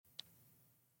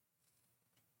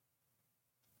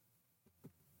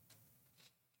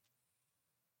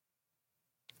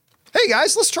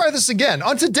guys, let's try this again.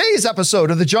 On today's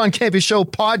episode of the John Campea Show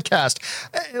podcast,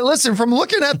 listen, from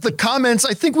looking at the comments,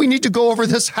 I think we need to go over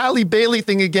this Halle Bailey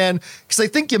thing again, because I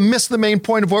think you missed the main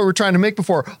point of what we were trying to make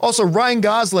before. Also, Ryan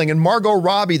Gosling and Margot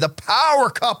Robbie, the power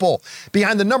couple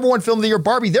behind the #1 film of the year,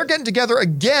 Barbie, they're getting together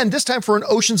again, this time for an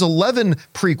Ocean's 11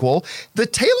 prequel. The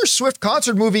Taylor Swift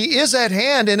concert movie is at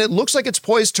hand, and it looks like it's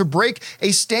poised to break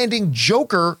a standing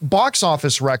Joker box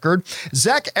office record.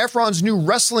 Zac Efron's new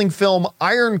wrestling film,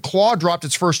 Iron Claw, dropped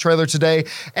its first trailer today,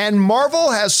 and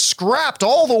Marvel has scrapped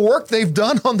all the work they've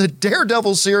done on the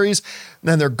Daredevil series,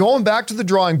 and they're going back to the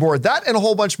drawing board. That and a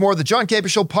whole bunch more. The John Campea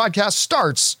Show podcast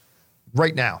starts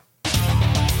right now.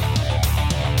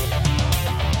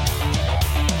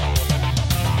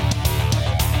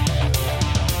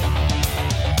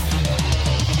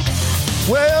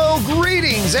 Well,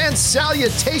 greetings and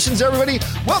salutations, everybody.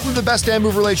 Welcome to the best damn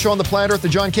movie-related show on the planet Earth, the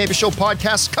John Campea Show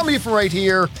podcast, coming to you from right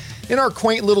here in our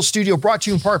quaint little studio, brought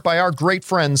to you in part by our great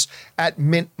friends at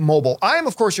Mint Mobile. I am,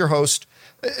 of course, your host,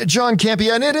 John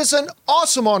Campea, and it is an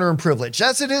awesome honor and privilege,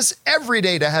 as it is every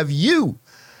day, to have you,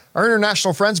 our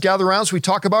international friends, gather around so we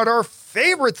talk about our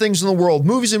favorite things in the world,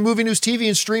 movies and movie news, TV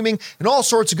and streaming, and all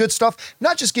sorts of good stuff.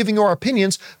 Not just giving you our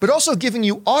opinions, but also giving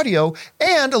you audio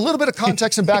and a little bit of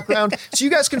context and background so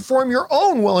you guys can form your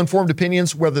own well-informed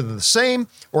opinions, whether they're the same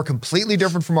or completely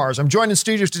different from ours. I'm joined in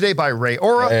studios today by Ray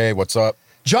Ora. Hey, what's up?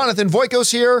 Jonathan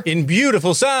Voikos here. In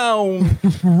beautiful sound.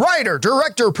 Writer,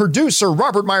 director, producer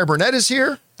Robert Meyer Burnett is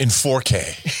here. In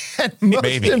 4K. And most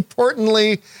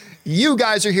importantly, you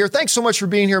guys are here. Thanks so much for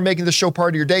being here and making the show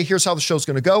part of your day. Here's how the show's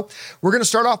going to go. We're going to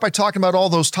start off by talking about all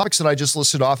those topics that I just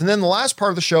listed off. And then the last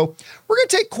part of the show, we're going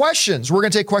to take questions. We're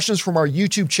going to take questions from our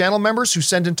YouTube channel members who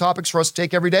send in topics for us to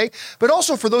take every day. But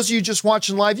also for those of you just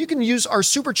watching live, you can use our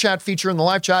super chat feature in the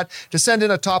live chat to send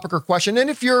in a topic or question. And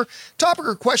if your topic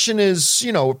or question is,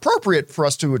 appropriate for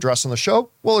us to address on the show,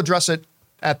 we'll address it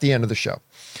at the end of the show.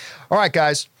 All right,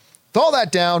 guys, with all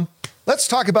that down, let's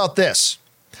talk about this.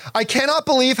 I cannot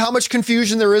believe how much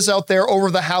confusion there is out there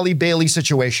over the Halle Bailey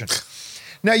situation.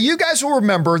 Now, you guys will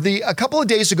remember a couple of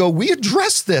days ago, we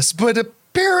addressed this, but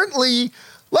apparently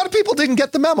a lot of people didn't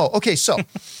get the memo. Okay, so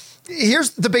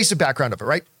here's the basic background of it,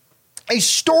 right? A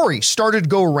story started to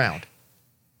go around.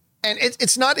 And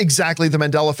it's not exactly the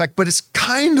Mandela effect, but it's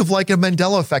kind of like a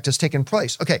Mandela effect has taken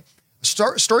place. Okay,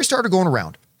 story started going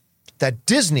around that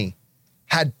Disney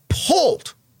had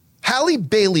pulled Halle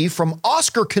Bailey from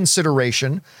Oscar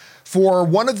consideration for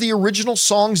one of the original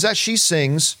songs that she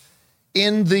sings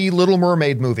in the Little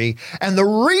Mermaid movie. And the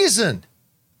reason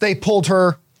they pulled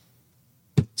her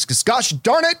is because, gosh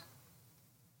darn it,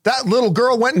 that little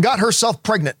girl went and got herself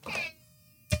pregnant.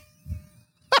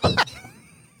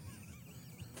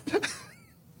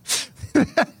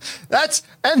 That's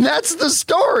the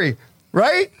story,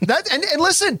 right? And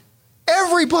listen,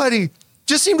 everybody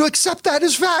just seemed to accept that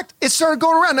as fact. It started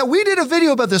going around. Now, we did a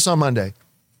video about this on Monday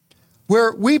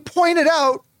where we pointed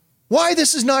out why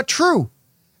this is not true.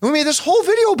 We made this whole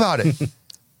video about it.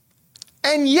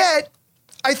 And yet,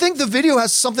 I think the video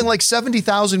has something like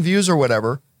 70,000 views or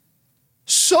whatever.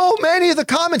 So many of the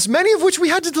comments, many of which we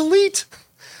had to delete,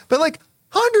 but like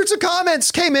hundreds of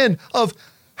comments came in of,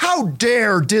 how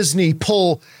dare Disney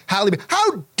pull Halle Bailey?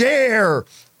 How dare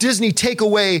Disney take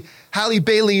away Halle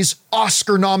Bailey's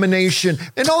Oscar nomination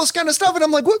and all this kind of stuff? And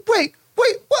I'm like, wait,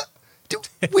 what?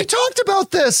 We talked about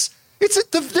this. It's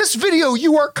this video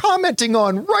you are commenting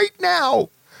on right now.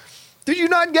 Did you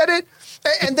not get it?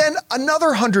 And then another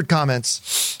 100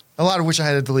 comments, a lot of which I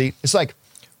had to delete. It's like,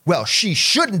 well, she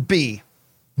shouldn't be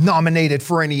nominated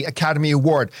for any Academy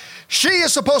Award. She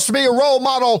is supposed to be a role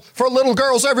model for little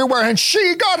girls everywhere, and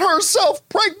she got herself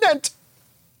pregnant.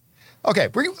 Okay,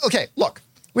 look,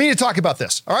 we need to talk about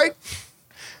this, all right?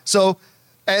 So,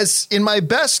 as in my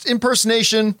best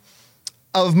impersonation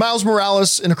of Miles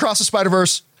Morales in Across the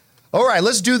Spider-Verse, all right,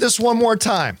 let's do this one more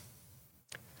time.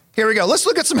 Here we go. Let's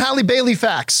look at some Halle Bailey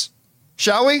facts,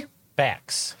 shall we?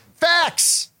 Facts.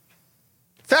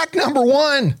 Fact number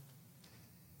 1.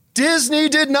 Disney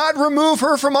did not remove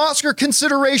her from Oscar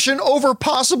consideration over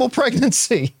possible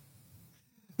pregnancy.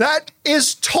 That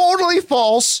is totally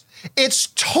false. It's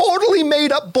totally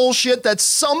made up bullshit that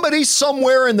somebody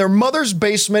somewhere in their mother's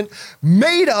basement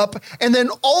made up, and then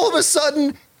all of a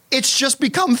sudden, it's just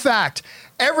become fact.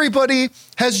 Everybody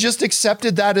has just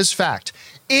accepted that as fact.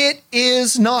 It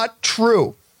is not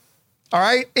true. All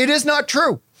right? It is not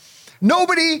true. No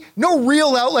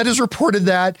real outlet has reported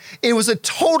that. It was a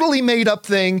totally made up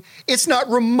thing. It's not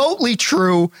remotely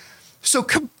true. So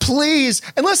please,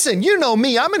 and listen, you know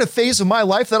me, I'm in a phase of my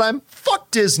life that I'm fuck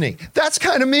Disney. That's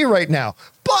kind of me right now.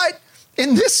 But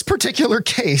in this particular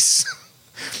case,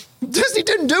 Disney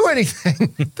didn't do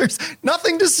anything. There's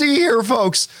nothing to see here,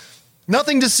 folks.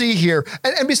 Nothing to see here.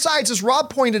 And besides, as Rob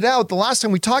pointed out the last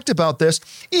time we talked about this,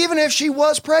 even if she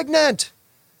was pregnant,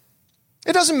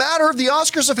 it doesn't matter if the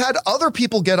Oscars have had other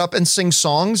people get up and sing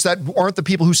songs that aren't the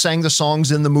people who sang the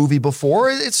songs in the movie before.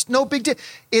 It's no big deal.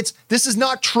 This is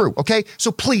not true, okay?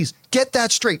 So please get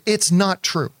that straight. It's not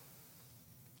true.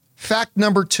 Fact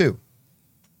number 2.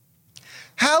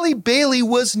 Halle Bailey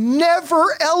was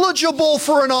never eligible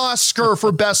for an Oscar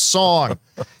for Best Song.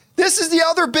 This is the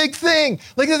other big thing.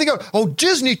 Like they go, oh,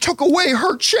 Disney took away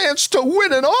her chance to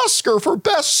win an Oscar for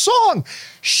Best Song.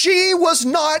 She was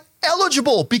not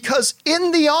eligible because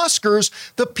in the Oscars,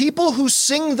 the people who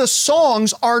sing the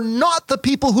songs are not the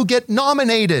people who get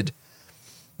nominated.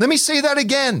 Let me say that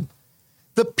again.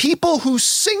 The people who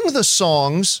sing the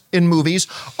songs in movies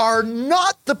are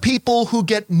not the people who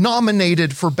get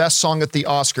nominated for Best Song at the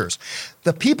Oscars.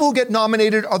 The people who get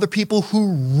nominated are the people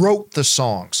who wrote the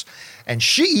songs. And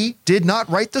she did not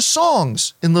write the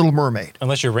songs in Little Mermaid.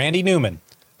 Unless you're Randy Newman.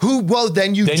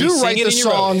 Then you write the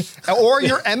song, or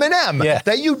you're Eminem, Yeah.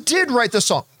 that you did write the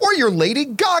song, or you're Lady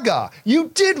Gaga,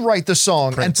 you did write the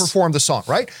song Prince. and perform the song,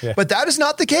 right? Yeah. But that is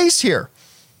not the case here.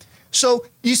 So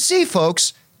you see,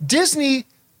 folks, Disney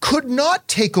could not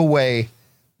take away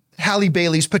Halle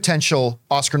Bailey's potential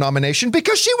Oscar nomination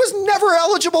because she was never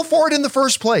eligible for it in the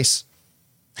first place.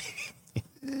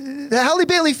 Halle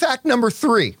Bailey fact number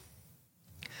 3.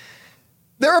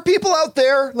 There are people out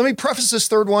there, let me preface this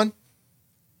third one,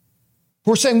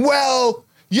 who are saying, well,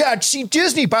 yeah, see,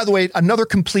 Disney, by the way, another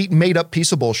complete made-up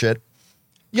piece of bullshit.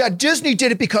 Yeah, Disney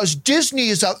did it because Disney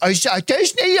is a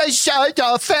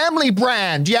family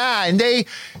brand. Yeah, and they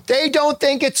don't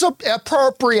think it's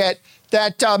appropriate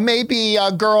that maybe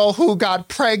a girl who got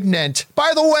pregnant.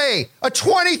 By the way, a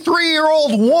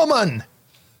 23-year-old woman.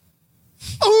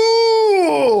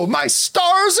 Ooh, my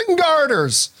stars and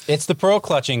garters. It's the pearl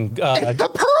clutching.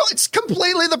 It's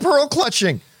completely the pearl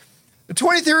clutching. The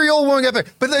 23-year-old woman got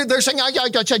pregnant. But they're saying, I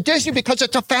got Disney because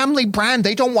it's a family brand.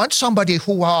 They don't want somebody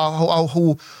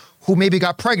who maybe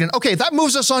got pregnant. Okay, that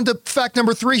moves us on to fact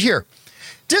number 3 here.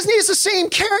 Disney is the same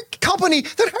company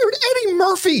that hired Eddie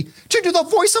Murphy to do the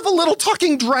voice of a little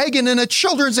talking dragon in a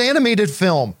children's animated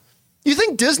film. You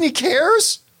think Disney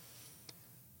cares?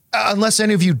 Unless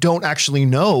any of you don't actually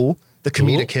know the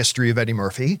comedic history of Eddie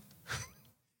Murphy.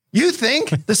 You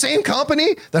think the same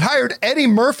company that hired Eddie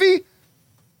Murphy?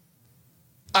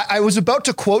 I was about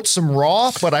to quote some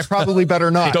Raw, but I probably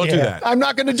better not. Don't do that. I'm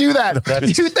not going to do that. Do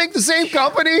you think the same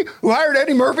company who hired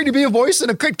Eddie Murphy to be a voice in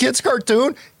a kid's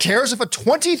cartoon cares if a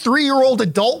 23-year-old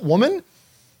adult woman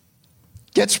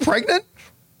gets pregnant?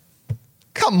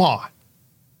 Come on.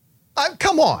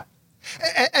 Come on.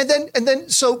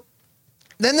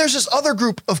 Then there's this other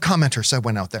group of commenters that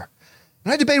went out there.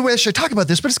 And I debated whether I should talk about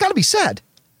this, but it's got to be said.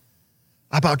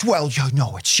 About, well,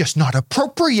 it's just not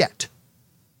appropriate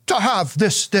to have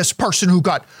this person who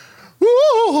got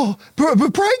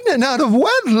pregnant out of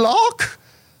wedlock.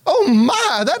 Oh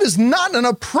my, that is not an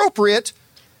appropriate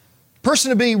person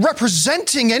to be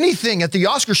representing anything at the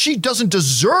Oscars. She doesn't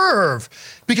deserve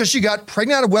because she got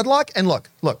pregnant out of wedlock. And look,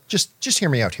 just hear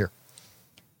me out here.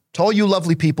 To all you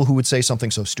lovely people who would say something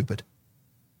so stupid.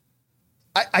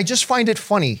 I just find it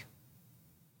funny,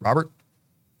 Robert.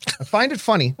 I find it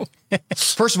funny.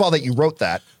 First of all, that you wrote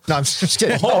that. No, I'm just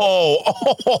kidding. I'm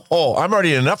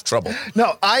already in enough trouble.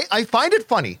 No, I find it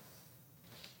funny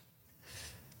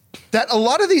that a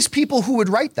lot of these people who would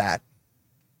write that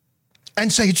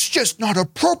and say it's just not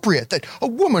appropriate that a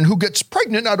woman who gets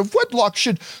pregnant out of wedlock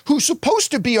who's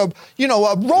supposed to be a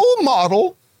role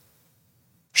model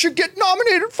should get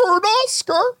nominated for an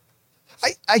Oscar.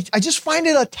 I just find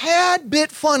it a tad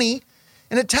bit funny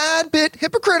and a tad bit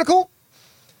hypocritical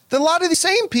that a lot of the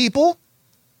same people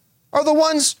are the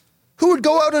ones who would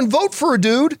go out and vote for a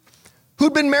dude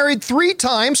who'd been married 3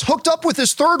 times, hooked up with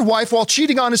his 3rd wife while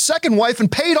cheating on his 2nd wife,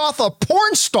 and paid off a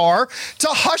porn star to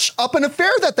hush up an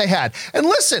affair that they had. And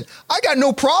listen, I got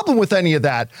no problem with any of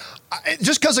that.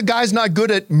 Just because a guy's not good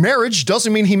at marriage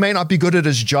doesn't mean he may not be good at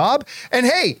his job. And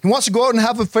hey, he wants to go out and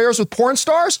have affairs with porn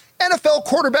stars? NFL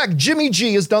quarterback Jimmy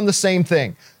G has done the same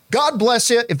thing. God bless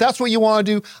you. If that's what you want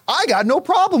to do, I got no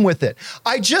problem with it.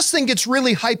 I just think it's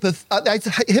really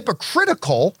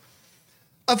hypocritical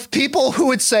of people who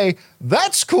would say,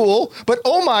 that's cool, but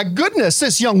oh my goodness,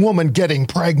 this young woman getting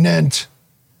pregnant.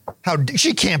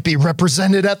 She can't be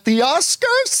represented at the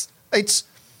Oscars?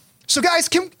 So guys,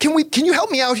 can you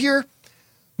help me out here?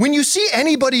 When you see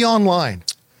anybody online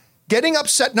getting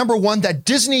upset, number one, that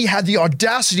Disney had the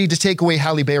audacity to take away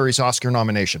Halle Berry's Oscar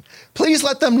nomination, please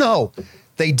let them know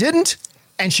they didn't,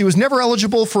 And she was never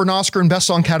eligible for an Oscar in Best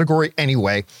Song category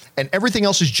anyway. And everything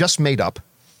else is just made up.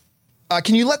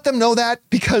 Can you let them know that?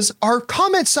 Because our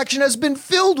comment section has been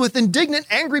filled with indignant,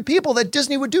 angry people that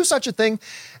Disney would do such a thing.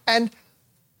 And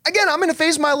again, I'm in a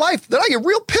phase of my life that I get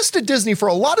real pissed at Disney for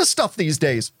a lot of stuff these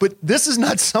days. But this is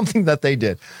not something that they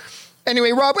did.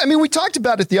 Anyway, Rob, I mean, we talked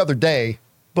about it the other day,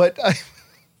 but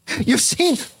you've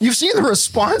seen the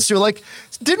response. You're like,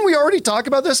 didn't we already talk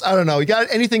about this? I don't know. You got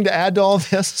anything to add to all of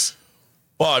this?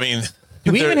 Well, I mean,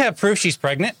 do we even have proof she's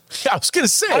pregnant? I was going to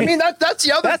say. I mean, that's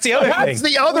the other. That's the other thing. That's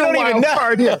the other wild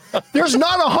card here. There's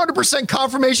not 100%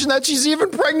 confirmation that she's even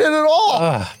pregnant at all.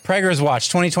 Pregger's Watch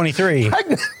 2023.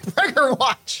 Pregger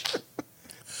Watch.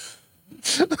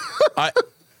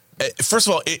 First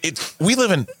of all, we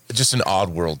live in just an odd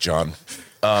world, John.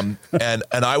 And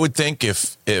I would think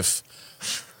if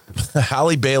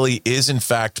Halle Bailey is in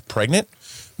fact pregnant,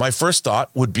 my first thought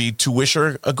would be to wish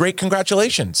her a great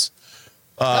congratulations.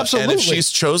 Absolutely. And if she's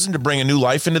chosen to bring a new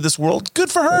life into this world, good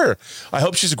for her. I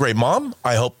hope she's a great mom.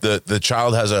 I hope the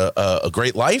child has a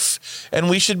great life. And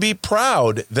we should be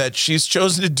proud that she's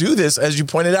chosen to do this. As you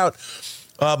pointed out,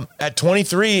 at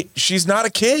 23, she's not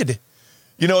a kid.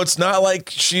 You know, it's not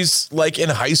like she's like in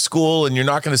high school and you're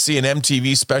not going to see an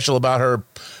MTV special about her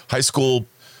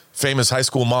famous high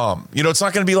school mom. You know, it's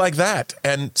not going to be like that.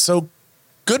 And so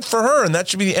good for her. And that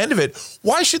should be the end of it.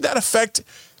 Why should that affect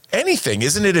anything?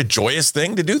 Isn't it a joyous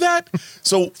thing to do that?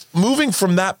 So moving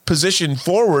from that position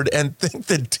forward and think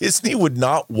that Disney would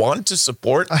not want to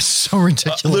support That's so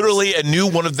ridiculous. Literally a new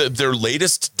one of their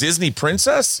latest Disney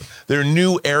princess, their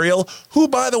new Ariel, who,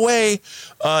 by the way,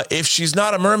 if she's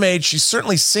not a mermaid, she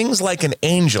certainly sings like an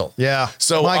angel. Yeah.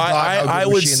 So My God, I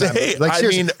would say, like, I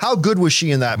mean, how good was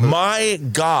she in that movie? My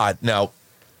God. Now,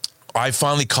 I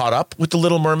finally caught up with The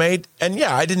Little Mermaid, and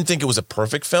yeah, I didn't think it was a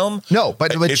perfect film. No,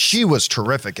 but she was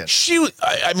terrific in it.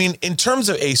 I mean, in terms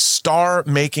of a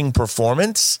star-making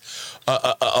performance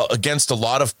against a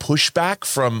lot of pushback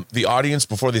from the audience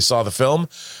before they saw the film,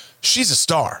 she's a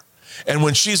star. And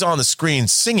when she's on the screen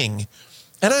singing,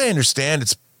 and I understand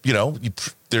it's, you know,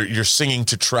 you're singing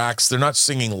to tracks. They're not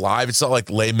singing live. It's not like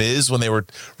Les Mis when they were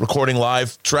recording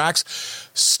live tracks.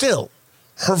 Still,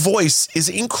 her voice is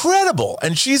incredible,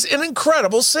 and she's an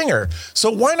incredible singer.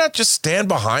 So why not just stand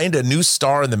behind a new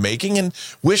star in the making and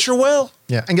wish her well?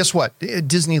 Yeah, and guess what?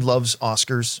 Disney loves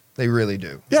Oscars. They really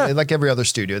do. Yeah. Like every other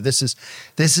studio. This is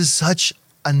such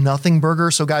a nothing burger.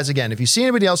 So guys, again, if you see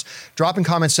anybody else dropping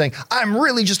comments saying, I'm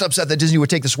really just upset that Disney would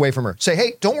take this away from her, say,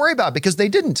 hey, don't worry about it, because they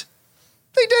didn't.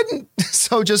 They didn't.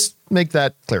 So just make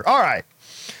that clear. All right.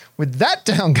 With that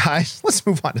down, guys, let's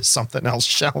move on to something else,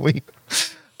 shall we?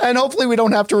 And hopefully we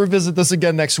don't have to revisit this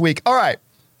again next week. All right,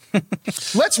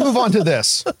 let's move on to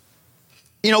this.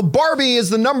 You know, Barbie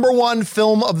is the #1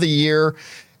 film of the year,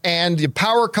 and the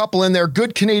power couple in there,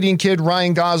 good Canadian kid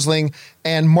Ryan Gosling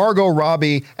and Margot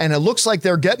Robbie, and it looks like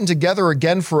they're getting together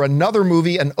again for another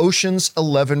movie, an Ocean's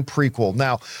 11 prequel.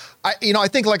 Now, I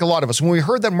think like a lot of us, when we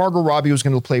heard that Margot Robbie was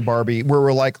going to play Barbie, we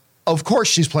were like, of course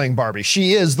she's playing Barbie.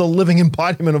 She is the living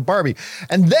embodiment of Barbie.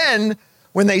 And then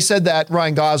when they said that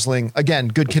Ryan Gosling, again,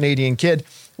 good Canadian kid,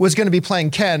 was going to be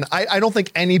playing Ken, I don't think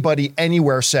anybody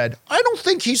anywhere said, I don't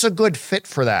think he's a good fit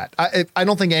for that. I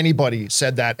don't think anybody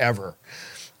said that ever.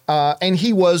 And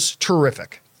he was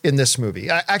terrific in this movie.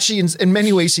 Actually, in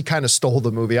many ways, he kind of stole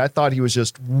the movie. I thought he was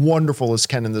just wonderful as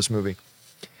Ken in this movie.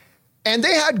 And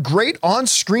they had great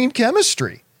on-screen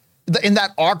chemistry in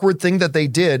that awkward thing that they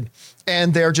did.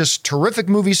 And they're just terrific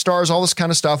movie stars, all this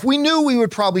kind of stuff. We knew we would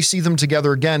probably see them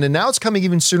together again, and now it's coming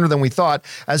even sooner than we thought,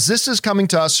 as this is coming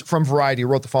to us from Variety, who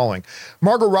wrote the following.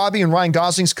 Margot Robbie and Ryan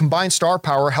Gosling's combined star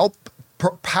power helped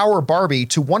power Barbie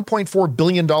to $1.4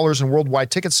 billion in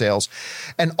worldwide ticket sales,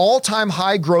 an all-time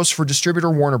high gross for distributor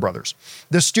Warner Brothers.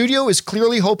 The studio is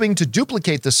clearly hoping to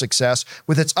duplicate this success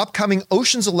with its upcoming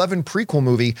Ocean's 11 prequel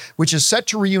movie, which is set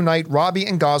to reunite Robbie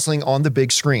and Gosling on the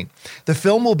big screen. The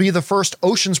film will be the first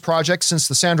Ocean's project since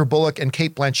the Sandra Bullock and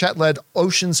Cate Blanchett-led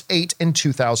Ocean's 8 in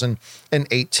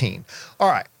 2018. All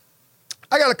right,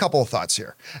 I got a couple of thoughts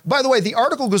here. By the way, the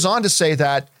article goes on to say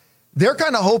that they're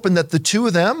kind of hoping that the two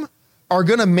of them are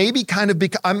going to maybe kind of be,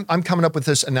 I'm coming up with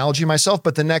this analogy myself,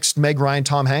 but the next Meg Ryan,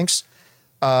 Tom Hanks,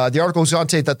 the article goes on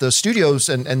to say that the studios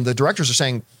and the directors are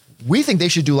saying, we think they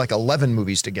should do like 11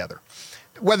 movies together.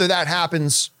 Whether that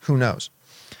happens, who knows?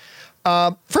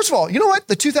 First of all, you know what?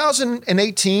 The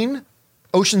 2018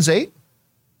 Ocean's 8,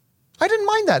 I didn't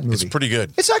mind that movie. It's pretty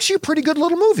good. It's actually a pretty good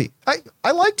little movie.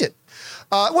 I liked it.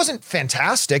 It wasn't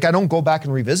fantastic. I don't go back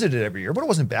and revisit it every year, but it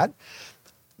wasn't bad.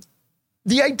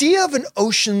 The idea of an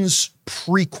Ocean's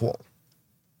prequel.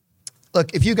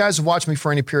 Look, if you guys have watched me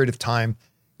for any period of time,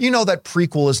 you know that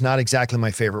prequel is not exactly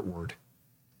my favorite word.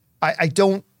 I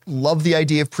don't love the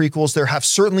idea of prequels. There have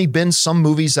certainly been some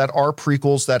movies that are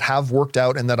prequels that have worked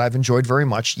out and that I've enjoyed very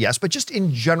much. Yes, but just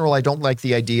in general, I don't like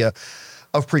the idea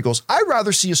of prequels. I'd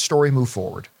rather see a story move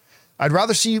forward. I'd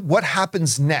rather see what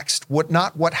happens next,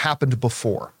 not what happened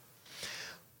before.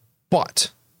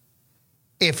 But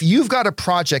if you've got a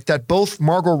project that both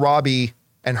Margot Robbie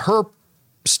and her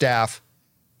staff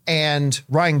and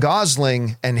Ryan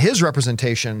Gosling and his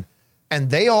representation,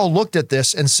 and they all looked at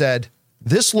this and said,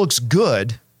 this looks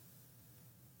good,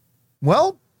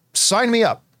 well, sign me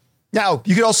up. Now,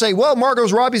 you could all say, well, Margot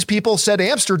Robbie's people said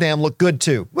Amsterdam looked good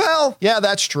too. Well, yeah,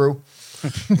 that's true.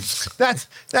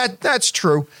 That's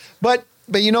true. But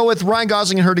you know, with Ryan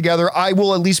Gosling and her together, I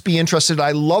will at least be interested.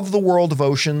 I love the world of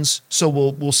Oceans, so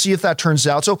we'll see if that turns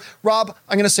out. So, Rob,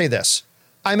 I'm going to say this.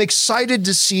 I'm excited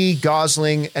to see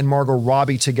Gosling and Margot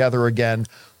Robbie together again,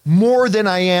 more than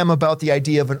I am about the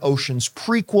idea of an Oceans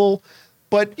prequel.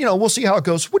 But, you know, we'll see how it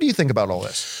goes. What do you think about all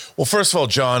this? Well, first of all,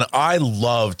 John, I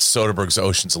loved Soderbergh's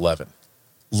Ocean's 11.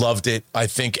 Loved it. I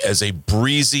think as a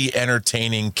breezy,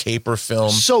 entertaining caper film.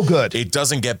 So good. It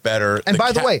doesn't get better. And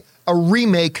by the way, a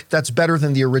remake that's better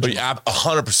than the original.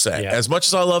 100%. As much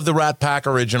as I love the Rat Pack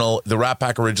original, the Rat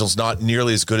Pack original is not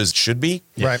nearly as good as it should be.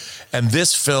 Right. And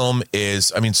this film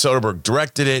is, I mean, Soderbergh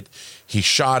directed it. He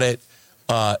shot it.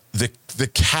 The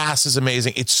cast is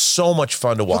amazing. It's so much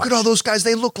fun to watch. Look at all those guys.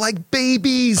 They look like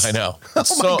babies. I know. Oh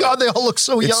my God, they all look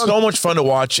so young. It's so much fun to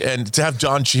watch. And to have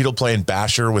John Cheadle playing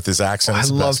Basher with his accent. I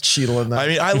love Cheadle in that. I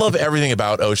mean, I love everything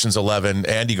about Ocean's 11,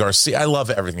 Andy Garcia. I love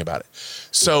everything about it.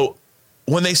 So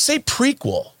when they say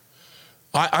prequel,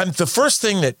 I'm the first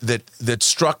thing that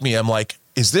struck me, I'm like,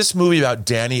 is this movie about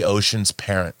Danny Ocean's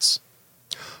parents?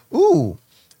 Ooh.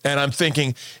 And I'm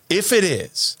thinking, if it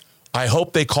is, I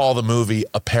hope they call the movie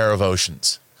A Pair of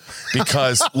Oceans,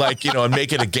 because like, you know, and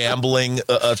make it a gambling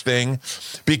thing,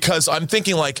 because I'm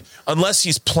thinking like, unless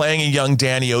he's playing a young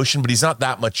Danny Ocean, but he's not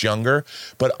that much younger,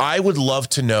 but I would love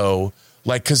to know,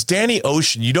 like, cause Danny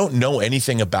Ocean, you don't know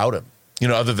anything about him, you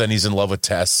know, other than he's in love with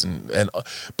Tess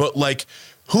but like,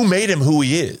 who made him who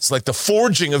he is? Like the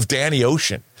forging of Danny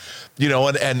Ocean, you know,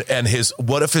 and his,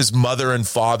 what if his mother and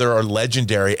father are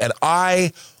legendary? And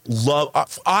I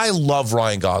love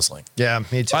Ryan Gosling. Yeah,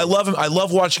 me too. I love him. I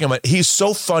love watching him. He's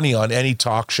so funny on any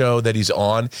talk show that he's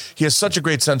on. He has such a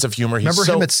great sense of humor. Remember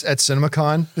him at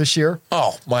CinemaCon this year?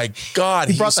 Oh my God.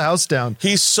 He brought the house down.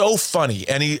 He's so funny.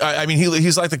 And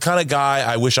he's like the kind of guy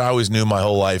I wish I always knew my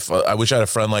whole life. I wish I had a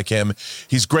friend like him.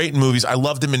 He's great in movies. I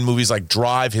loved him in movies like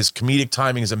Drive. His comedic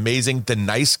timing is amazing. The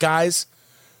Nice Guys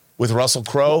with Russell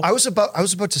Crowe. I was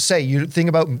about to say, you think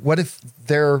about what if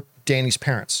they're Danny's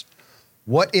parents?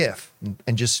 What if,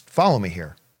 and just follow me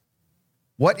here,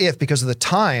 what if, because of the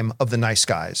time of The Nice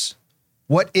Guys,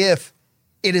 what if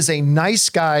it is a Nice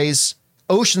Guys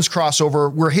Oceans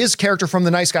crossover where his character from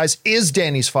The Nice Guys is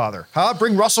Danny's father? Huh?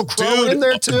 Bring Russell Crowe in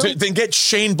there too? Then get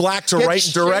Shane Black to write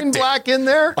and direct Shane Black in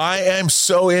there? I am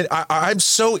so in. I'm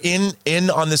so in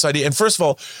on this idea. And first of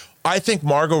all, I think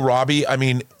Margot Robbie, I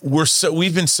mean,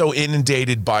 we've been so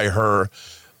inundated by her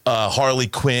Harley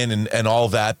Quinn and all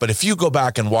that. But if you go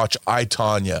back and watch I,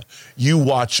 Tonya, you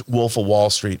watch Wolf of Wall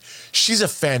Street, she's a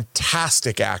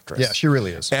fantastic actress. Yeah, she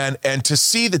really is. And to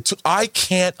see I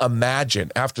can't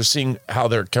imagine, after seeing how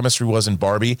their chemistry was in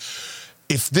Barbie,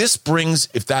 if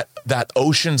that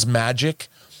Ocean's magic,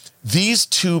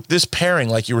 this pairing,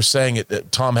 like you were saying,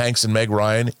 Tom Hanks and Meg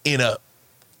Ryan in a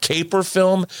caper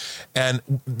film, and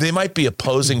they might be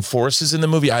opposing forces in the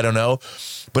movie, I don't know.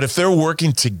 But if they're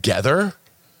working together,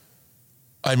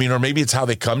 I mean, or maybe it's how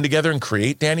they come together and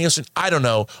create Danny Ocean. I don't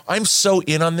know. I'm so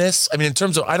in on this. I mean, in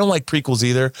terms of, I don't like prequels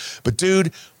either, but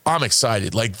dude, I'm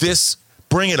excited. Like this,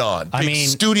 bring it on. I mean,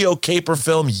 studio caper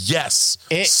film. Yes.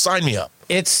 Sign me up.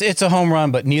 It's a home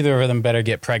run, but neither of them better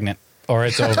get pregnant or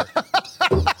it's over.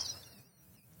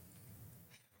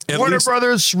 Warner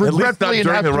Brothers regretfully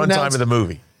during the runtime of the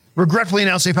movie. Regretfully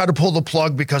announced they've had to pull the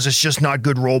plug because it's just not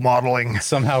good role modeling.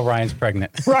 Somehow Ryan's pregnant.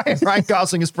 Ryan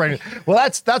Gosling is pregnant. Well,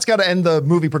 that's got to end the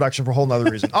movie production for a whole nother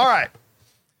reason. All right.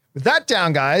 With that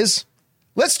down, guys,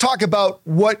 let's talk about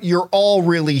what you're all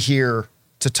really here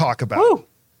to talk about. Woo.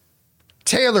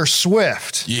 Taylor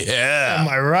Swift. Yeah. Am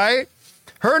I right?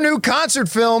 Her new concert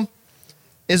film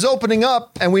is opening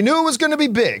up, and we knew it was going to be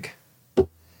big.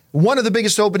 One of the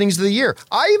biggest openings of the year.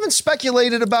 I even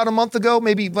speculated about a month ago,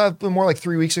 maybe more like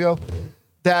 3 weeks ago,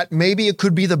 that maybe it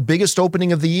could be the biggest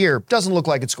opening of the year. Doesn't look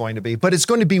like it's going to be, but it's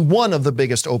going to be one of the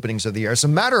biggest openings of the year. As a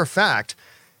matter of fact,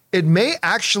 it may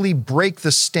actually break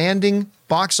the standing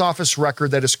box office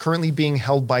record that is currently being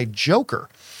held by Joker.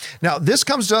 Now, this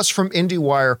comes to us from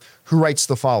IndieWire, who writes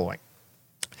the following.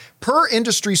 Per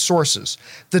industry sources,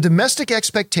 the domestic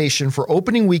expectation for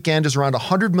opening weekend is around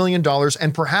 $100 million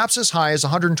and perhaps as high as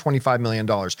 $125 million.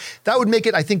 That would make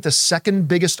it, I think, the second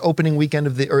biggest opening weekend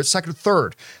of the, or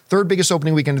third biggest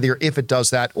opening weekend of the year if it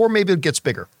does that, or maybe it gets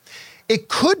bigger. It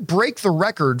could break the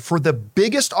record for the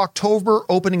biggest October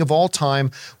opening of all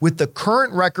time, with the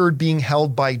current record being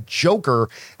held by Joker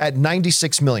at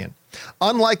 $96 million.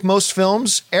 Unlike most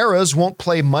films, Eras won't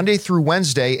play Monday through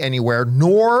Wednesday anywhere,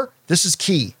 nor, this is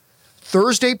key,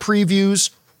 Thursday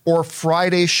previews or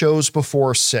Friday shows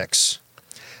before 6.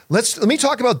 Let me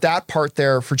talk about that part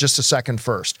there for just a second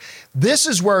first. This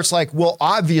is where it's like, well,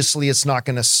 obviously it's not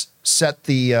going to set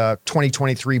the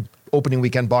 2023 opening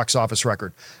weekend box office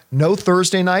record. No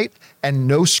Thursday night and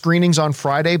no screenings on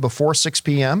Friday before 6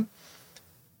 p.m.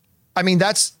 I mean,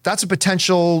 that's a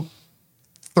potential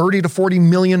 $30 to $40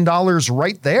 million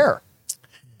right there.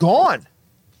 Gone.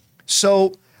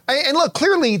 So, and look,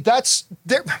 clearly that's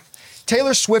there.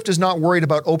 Taylor Swift is not worried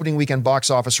about opening weekend box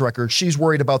office records. She's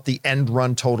worried about the end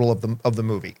run total of the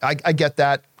movie. I get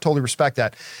that, totally respect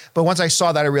that. But once I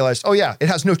saw that, I realized, oh yeah, it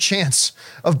has no chance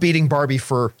of beating Barbie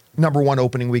for #1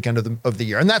 opening weekend of the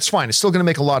year. And that's fine. It's still going to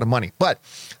make a lot of money. But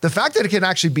the fact that it can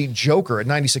actually beat Joker at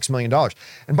 $96 million.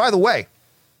 And by the way,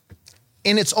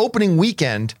 in its opening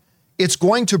weekend, it's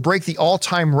going to break the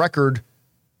all-time record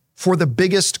for the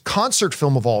biggest concert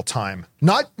film of all time.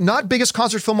 Not biggest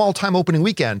concert film of all time opening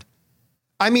weekend.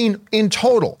 I mean, in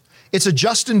total, it's a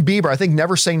Justin Bieber. I think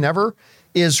Never Say Never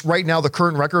is right now the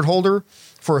current record holder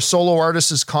for a solo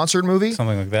artist's concert movie.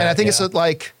 Something like that. And I think it's at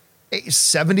like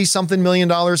 $70-something million,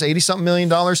 $80-something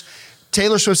million.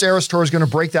 Taylor Swift's Eras Tour is going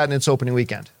to break that in its opening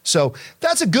weekend. So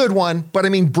that's a good one. But I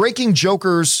mean, breaking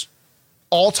Joker's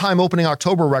all-time opening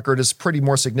October record is pretty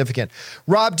more significant.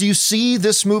 Rob, do you see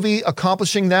this movie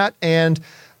accomplishing that? And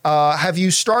have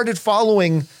you started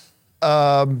following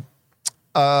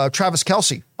Travis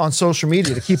Kelce on social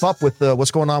media to keep up with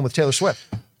what's going on with Taylor Swift?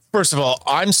 First of all,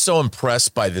 I'm so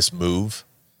impressed by this move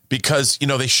because, you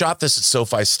know, they shot this at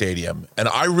SoFi Stadium, and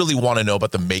I really want to know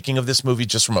about the making of this movie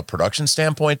just from a production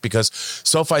standpoint, because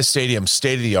SoFi Stadium,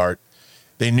 state of the art,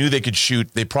 they knew they could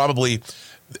shoot. They probably,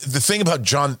 the thing about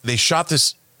John, they shot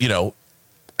this, you know,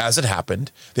 as it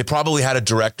happened. They probably had a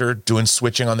director doing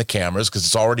switching on the cameras because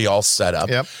it's already all set up.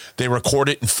 Yep. They record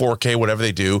it in 4K, whatever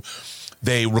they do.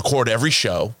 They record every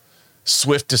show.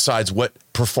 Swift decides what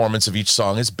performance of each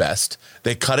song is best.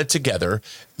 They cut it together.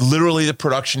 Literally, the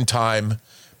production time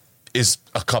is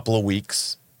a couple of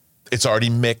weeks. It's already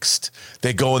mixed.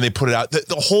 They go and they put it out.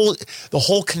 The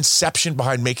whole conception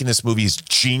behind making this movie is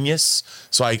genius.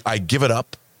 So I give it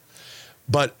up.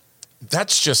 But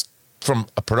that's just from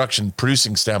a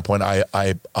producing standpoint.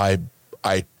 I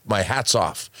my hat's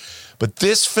off. But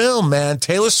this film, man,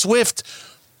 Taylor Swift.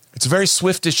 It's a very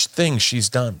Swiftish thing she's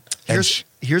done.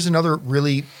 Here's another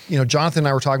really, you know, Jonathan and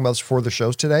I were talking about this before the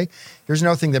shows today. Here's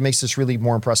another thing that makes this really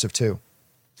more impressive too.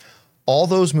 All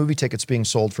those movie tickets being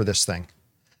sold for this thing,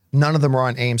 none of them are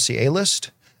on AMC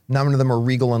A-List. None of them are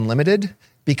Regal Unlimited,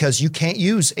 because you can't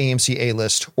use AMC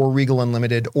A-List or Regal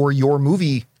Unlimited or your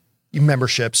movie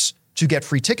memberships to get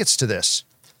free tickets to this.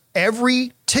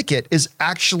 Every ticket is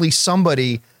actually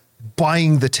somebody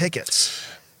buying the tickets.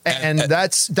 And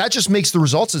that just makes the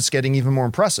results it's getting even more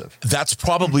impressive. That's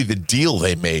probably the deal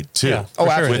they made too. Yeah, oh,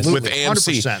 sure. absolutely. With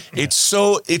AMC.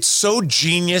 100%. It's so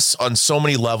genius on so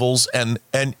many levels. And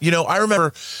you know, I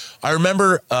remember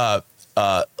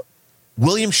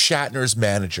William Shatner's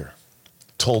manager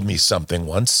told me something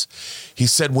once. He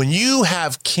said, when you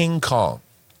have King Kong,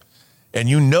 and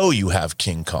you know you have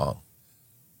King Kong,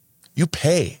 you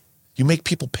pay. You make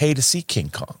people pay to see King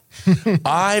Kong.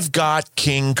 I've got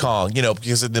King Kong, you know,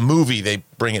 because in the movie they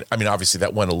bring it. I mean, obviously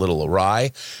that went a little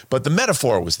awry, but the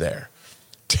metaphor was there.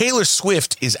 Taylor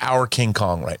Swift is our King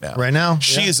Kong right now. Right now,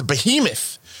 she is a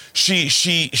behemoth. She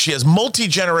has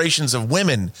multi-generations of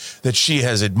women that she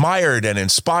has admired and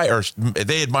inspired.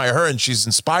 They admire her and she's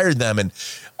inspired them. And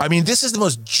I mean, this is the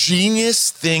most genius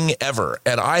thing ever.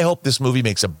 And I hope this movie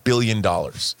makes $1 billion.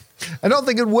 I don't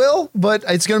think it will, but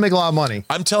it's going to make a lot of money.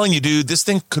 I'm telling you, dude, this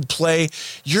thing could play.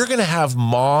 You're going to have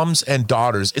moms and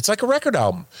daughters. It's like a record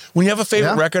album. When you have a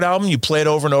favorite record album, you play it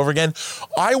over and over again.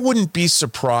 I wouldn't be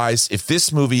surprised if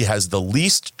this movie has the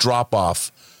least drop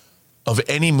off of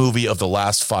any movie of the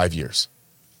last 5 years.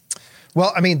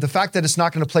 Well, I mean, the fact that it's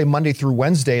not going to play Monday through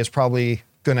Wednesday is probably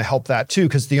going to help that too,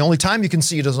 because the only time you can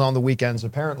see it is on the weekends,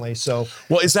 apparently. So,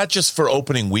 well, is that just for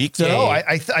opening week? No,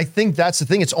 I think that's the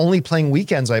thing. It's only playing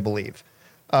weekends, I believe,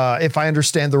 if I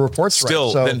understand the reports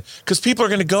Still, right. So, because people are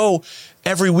going to go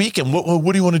every weekend.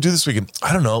 What do you want to do this weekend?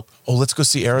 I don't know. Oh, let's go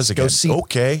see Eras again. Go see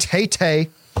okay. Tay-Tay.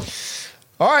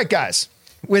 All right, guys.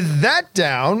 with that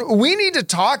down, we need to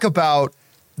talk about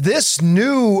this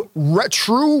new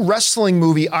true wrestling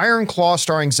movie, Iron Claw,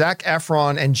 starring Zac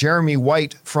Efron and Jeremy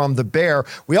White from The Bear.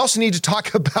 We also need to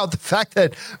talk about the fact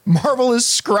that Marvel is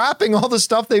scrapping all the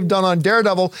stuff they've done on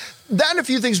Daredevil. That and a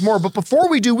few things more. But before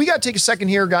we do, we got to take a second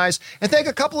here, guys, and thank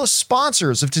a couple of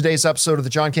sponsors of today's episode of the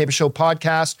John Campea Show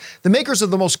podcast, the makers of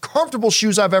the most comfortable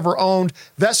shoes I've ever owned,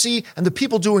 Vessi, and the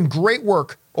people doing great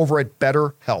work over at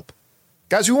BetterHelp.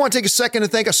 Guys, we want to take a second to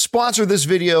thank a sponsor of this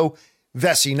video,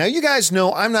 Vessi. Now, you guys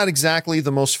know I'm not exactly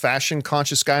the most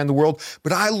fashion-conscious guy in the world,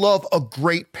 but I love a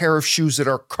great pair of shoes that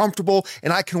are comfortable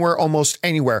and I can wear almost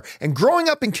anywhere. And growing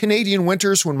up in Canadian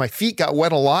winters when my feet got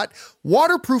wet a lot,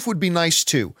 waterproof would be nice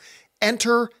too.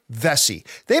 Enter Vessi.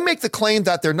 They make the claim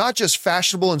that they're not just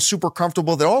fashionable and super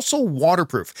comfortable, they're also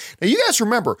waterproof. Now, you guys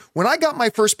remember, when I got my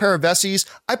first pair of Vessis,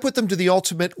 I put them to the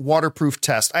ultimate waterproof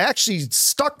test. I actually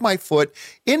stuck my foot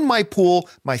in my pool,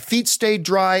 my feet stayed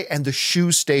dry, and the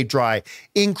shoes stayed dry.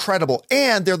 Incredible.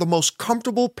 And they're the most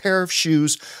comfortable pair of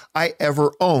shoes I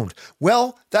ever owned.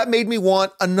 Well, that made me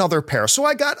want another pair. So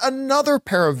I got another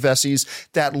pair of Vessis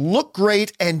that look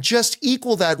great and just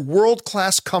equal that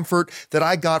world-class comfort that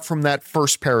I got from that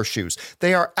first pair of shoes.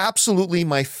 They are absolutely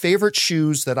my favorite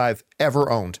shoes that I've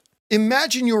ever owned.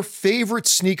 Imagine your favorite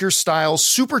sneaker styles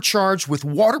supercharged with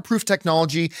waterproof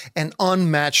technology and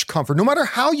unmatched comfort. No matter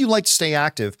how you like to stay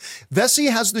active,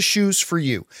 Vessi has the shoes for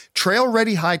you.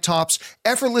 Trail-ready high tops,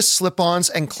 effortless slip-ons,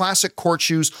 and classic court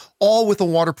shoes, all with a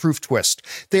waterproof twist.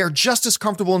 They are just as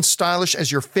comfortable and stylish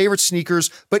as your favorite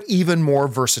sneakers, but even more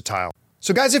versatile.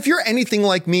 So guys, if you're anything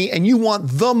like me and you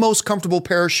want the most comfortable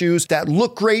pair of shoes that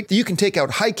look great, that you can take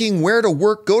out hiking, wear to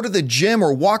work, go to the gym,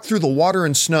 or walk through the water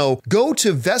and snow, go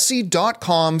to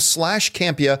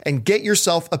vessi.com/Campea and get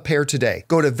yourself a pair today.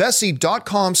 Go to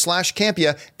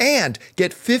vessi.com/Campea and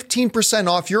get 15%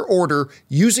 off your order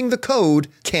using the code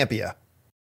Campea.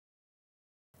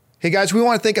 Hey guys, we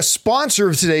want to thank a sponsor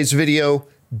of today's video,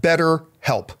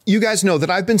 BetterHelp. You guys know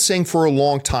that I've been saying for a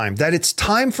long time that it's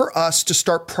time for us to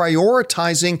start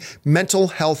prioritizing mental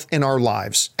health in our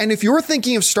lives. And if you're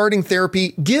thinking of starting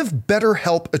therapy, give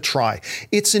BetterHelp a try.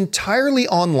 It's entirely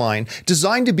online,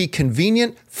 designed to be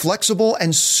convenient, flexible,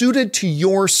 and suited to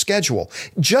your schedule.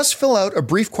 Just fill out a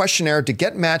brief questionnaire to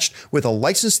get matched with a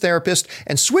licensed therapist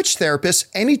and switch therapists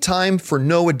anytime for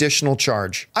no additional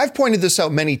charge. I've pointed this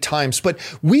out many times, but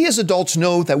we as adults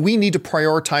know that we need to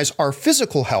prioritize our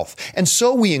physical health, and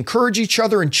so we encourage each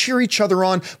other and cheer each other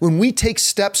on when we take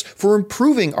steps for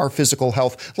improving our physical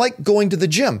health, like going to the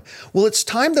gym. Well, it's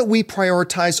time that we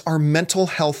prioritize our mental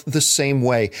health the same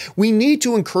way. We need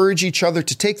to encourage each other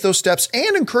to take those steps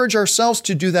and encourage ourselves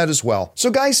to do that as well. So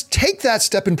guys, take that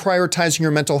step in prioritizing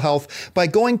your mental health by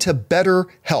going to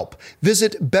BetterHelp.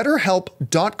 Visit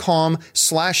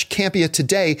betterhelp.com/Campea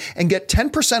today and get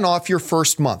 10% off your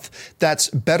first month. That's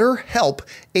BetterHelp,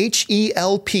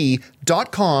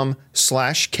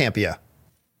 HELP.com/Campea.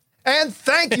 And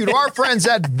thank you to our friends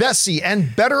at Vessi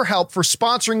and BetterHelp for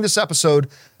sponsoring this episode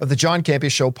of the John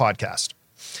Campea Show podcast.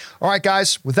 All right,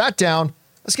 guys, with that down,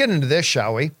 let's get into this,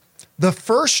 shall we? The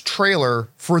first trailer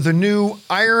for the new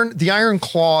Iron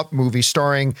Claw movie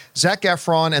starring Zac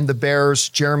Efron and the Bear's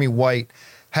Jeremy White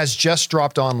has just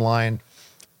dropped online,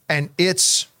 and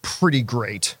it's pretty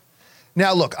great.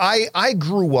 Now, look, I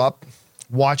grew up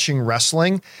watching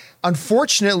wrestling.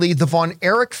 Unfortunately, the Von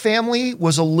Erich family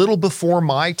was a little before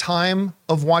my time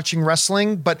of watching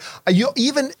wrestling, but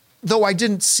even though I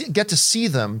didn't get to see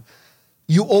them,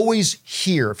 you always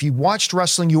hear, if you watched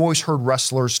wrestling, you always heard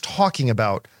wrestlers talking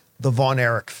about the Von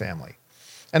Erich family.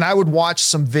 And I would watch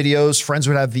some videos. Friends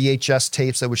would have VHS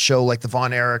tapes that would show like the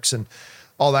Von Erichs and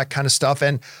all that kind of stuff.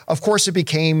 And of course, it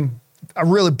became a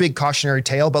really big cautionary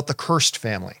tale about the cursed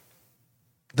family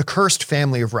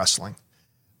of wrestling.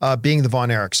 Being the Von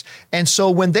Erichs. And so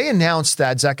when they announced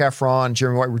that Zac Efron and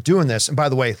Jeremy White were doing this, and by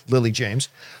the way, Lily James,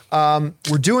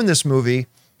 were doing this movie,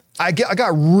 I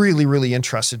got really, really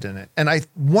interested in it. And I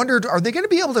wondered, are they going to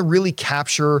be able to really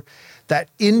capture that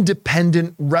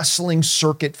independent wrestling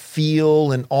circuit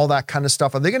feel and all that kind of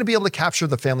stuff? Are they going to be able to capture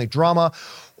the family drama?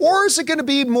 Or is it going to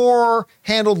be more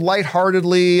handled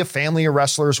lightheartedly, a family of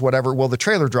wrestlers, whatever? Well, the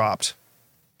trailer dropped.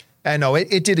 And no,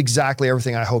 it did exactly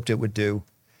everything I hoped it would do.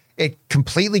 It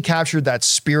completely captured that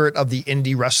spirit of the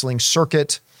indie wrestling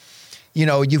circuit. You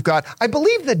know, you've got, I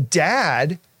believe the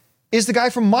dad is the guy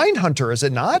from Mindhunter, is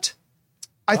it not?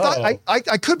 I thought,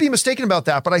 I could be mistaken about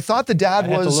that, but I thought the dad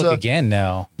was... I have to look again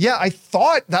now. Yeah, I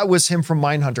thought that was him from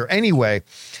Mindhunter. Anyway,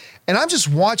 and I'm just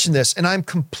watching this and I'm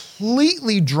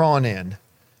completely drawn in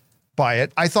by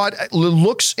it. I thought it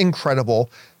looks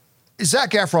incredible.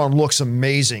 Zac Efron looks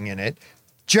amazing in it.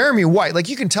 Jeremy White, like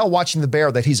you can tell watching The Bear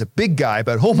that he's a big guy,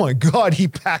 but oh my God, he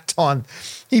packed on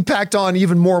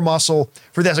even more muscle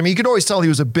for this. I mean, you could always tell he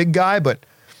was a big guy, but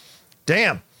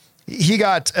damn, he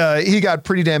got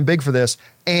pretty damn big for this,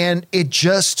 and it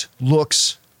just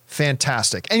looks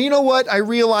fantastic. And you know what? I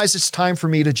realize it's time for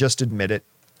me to just admit it.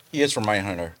 He is from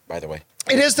Mindhunter, by the way.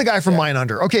 It is the guy from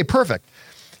Mindhunter. Okay, perfect.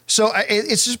 So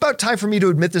it's just about time for me to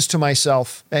admit this to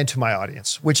myself and to my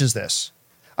audience, which is this.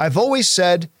 I've always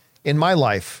said in my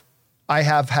life, I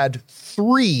have had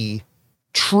 3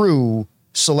 true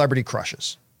celebrity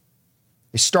crushes.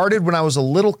 It started when I was a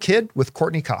little kid with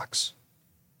Courtney Cox.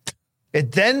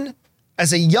 It then,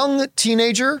 as a young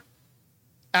teenager,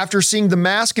 after seeing The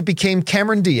Mask, it became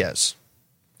Cameron Diaz.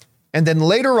 And then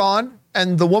later on,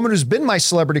 and the woman who's been my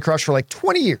celebrity crush for like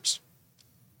 20 years,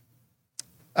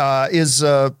 is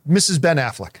Mrs. Ben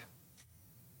Affleck.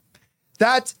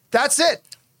 That's it.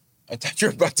 I thought you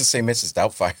were about to say Mrs.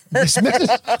 Doubtfire.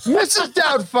 Mrs.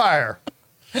 Doubtfire.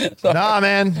 Nah,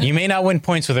 man. You may not win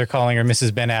points with her calling her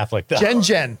Mrs. Ben Affleck, though.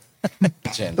 Jen.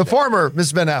 The former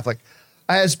Mrs. Ben Affleck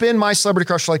has been my celebrity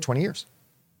crush for like 20 years.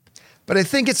 But I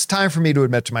think it's time for me to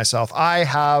admit to myself, I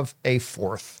have a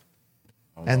 4th.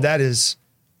 And that is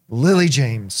Lily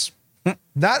James.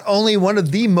 Not only one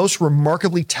of the most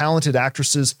remarkably talented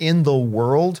actresses in the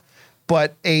world,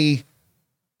 but a,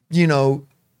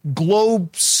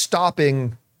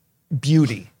 globe-stopping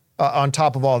beauty on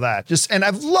top of all that. And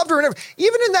I've loved her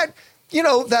even in that,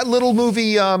 that little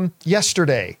movie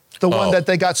Yesterday. The one that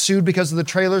they got sued because of the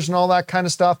trailers and all that kind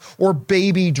of stuff, or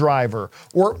Baby Driver,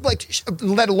 or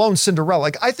let alone Cinderella.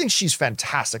 Like, I think she's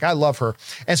fantastic. I love her.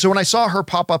 And so when I saw her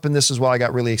pop up in this as well, I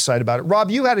got really excited about it.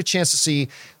 Rob, you had a chance to see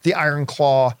the Iron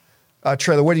Claw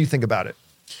trailer. What do you think about it?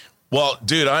 Well,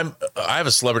 dude, I have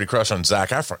a celebrity crush on Zac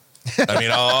Efron. I mean,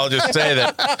 I'll just say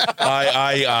that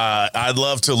I'd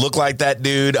love to look like that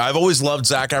dude. I've always loved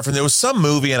Zac Efron. There was some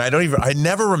movie, and I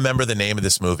never remember the name of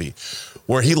this movie,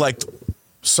 where he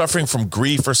suffering from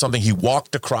grief or something, he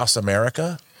walked across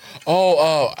America.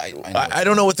 I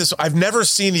don't know what this. I've never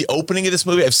seen the opening of this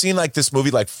movie. I've seen this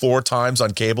movie 4 times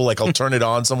on cable. I'll turn it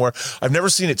on somewhere. I've never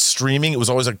seen it streaming. It was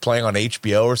always playing on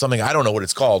HBO or something. I don't know what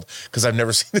it's called because I've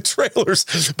never seen the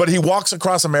trailers. But he walks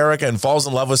across America and falls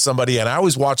in love with somebody, and I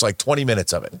always watch 20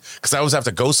 minutes of it because I always have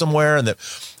to go somewhere. And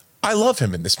I love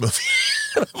him in this movie.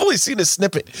 I've only seen a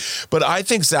snippet, but I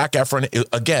think Zac Efron,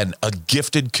 again, a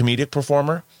gifted comedic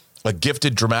performer. A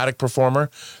gifted dramatic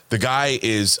performer. The guy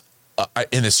is,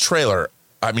 in this trailer,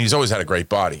 I mean, he's always had a great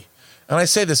body. And I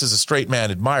say this as a straight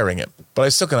man admiring him, but I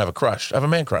still can have a crush. I have a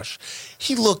man crush.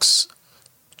 He looks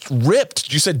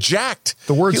ripped. You said jacked.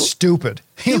 The word's stupid.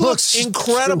 He looks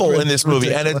incredible in this movie.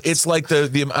 Ridiculous. And it's like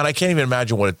and I can't even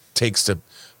imagine what it takes to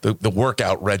the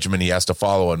workout regimen he has to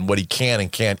follow and what he can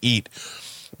and can't eat.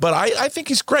 But I think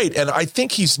he's great. And I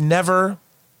think he's never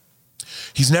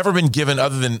been given,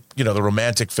 other than, the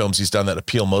romantic films he's done that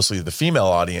appeal mostly to the female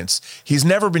audience, he's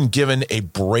never been given a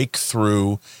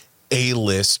breakthrough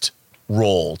A-list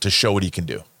role to show what he can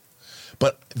do.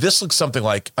 But this looks something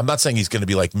I'm not saying he's going to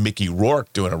be like Mickey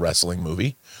Rourke doing a wrestling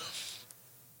movie,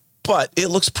 but it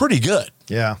looks pretty good.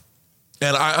 Yeah.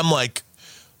 And I'm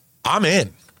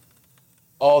in.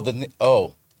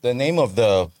 The name of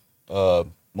the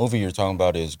movie you're talking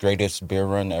about is Greatest Beer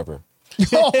Run Ever.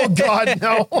 Oh, God,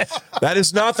 no. That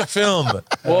is not the film that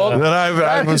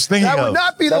I was thinking of. That would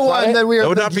not be the one that we are. That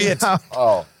would not be it.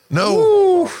 Oh. No.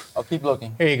 Ooh. I'll keep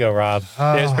looking. Here you go, Rob.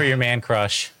 There's for your man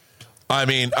crush. I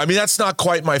mean, that's not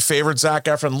quite my favorite Zac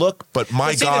Efron look, but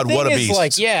my God, what a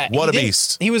beast. What a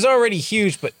beast. He was already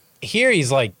huge, but here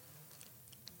he's big.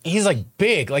 He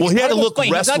had to look wrestling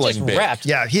big. He's not just wrapped.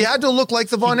 Yeah, he had to look like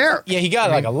the Von Erich. Yeah, he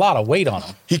got a lot of weight on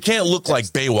him. He can't look like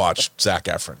Baywatch Zac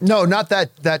Efron. No, not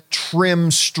that trim,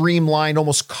 streamlined,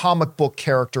 almost comic book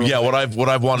character. Yeah, what I've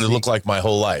wanted to look like my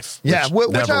whole life. Yeah,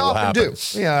 which I often do.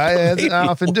 Yeah, I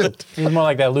often do. He was more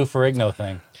like that Lou Ferrigno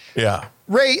thing. Yeah.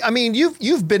 Ray, I mean,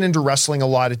 you've been into wrestling a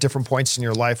lot at different points in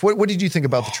your life. What did you think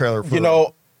about the trailer?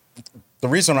 The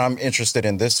reason I'm interested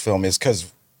in this film is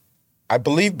because I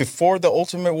believe before The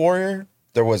Ultimate Warrior,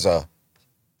 there was a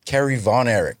Kerry Von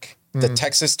Erich, the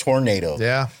Texas Tornado.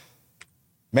 Yeah.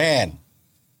 Man,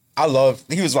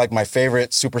 he was my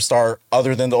favorite superstar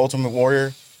other than The Ultimate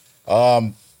Warrior.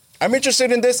 I'm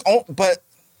interested in this, but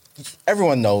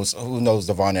everyone who knows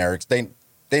the Von Erichs.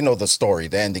 They know the story,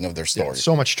 the ending of their story. Yeah,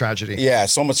 so much tragedy. Yeah,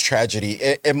 so much tragedy.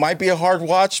 It might be a hard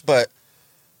watch, but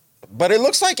it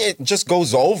looks like it just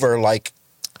goes over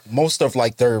most of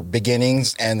their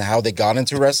beginnings and how they got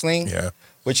into wrestling. Yeah.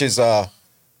 Which is and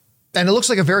it looks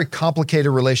like a very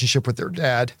complicated relationship with their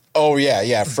dad. Oh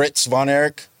yeah, Fritz Von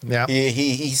Erich. Yeah.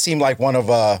 He seemed like one of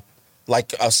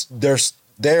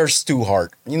There's Stu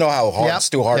Hart. You know how hard Yep,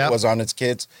 Stu Hart yep. was on his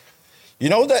kids. You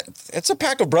know that it's a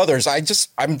pack of brothers.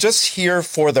 I'm just here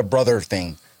for the brother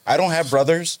thing. I don't have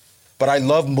brothers, but I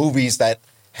love movies that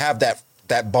have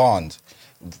that bond,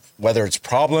 whether it's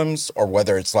problems or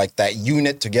whether it's like that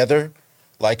unit together.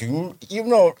 Like, you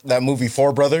know that movie,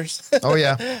 Four Brothers? Oh,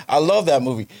 yeah. I love that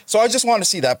movie. So I just want to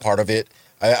see that part of it.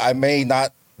 I may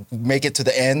not make it to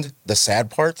the end, the sad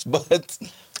parts, but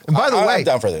And by the way, I'm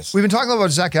down for this. We've been talking about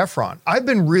Zac Efron. I've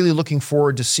been really looking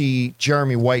forward to see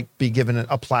Jeremy White be given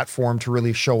a platform to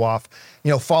really show off,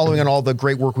 following on all the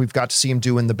great work we've got to see him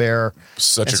do in The Bear.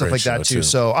 Such and a stuff great like that show, too. too.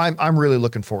 So I'm really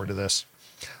looking forward to this.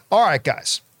 All right,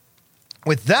 guys.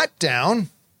 With that down,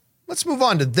 let's move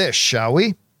on to this, shall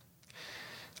we?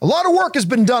 A lot of work has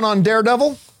been done on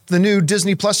Daredevil, the new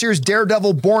Disney Plus series,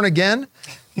 Daredevil Born Again,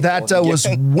 that was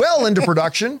well into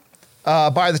production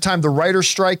by the time the writer's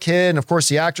strike hit, and of course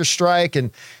the actor's strike,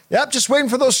 and just waiting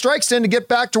for those strikes then to get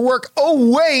back to work.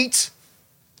 Oh, wait.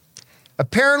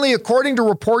 Apparently, according to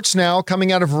reports now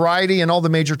coming out of Variety and all the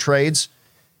major trades,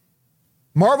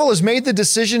 Marvel has made the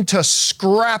decision to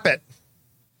scrap it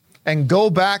and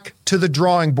go back to the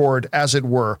drawing board, as it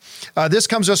were. This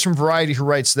comes to us from Variety, who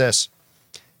writes this.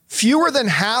 Fewer than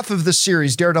half of the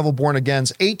series, Daredevil Born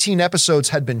Again's 18 episodes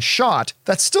had been shot.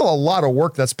 That's still a lot of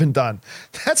work that's been done.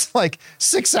 That's like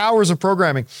 6 hours of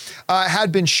programming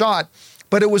had been shot,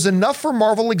 but it was enough for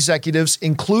Marvel executives,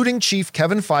 including Chief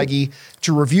Kevin Feige,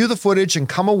 to review the footage and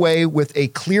come away with a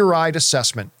clear-eyed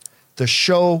assessment. The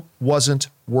show wasn't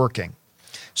working.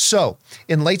 So,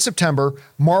 in late September,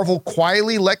 Marvel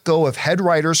quietly let go of head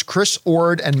writers Chris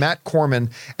Ord and Matt Corman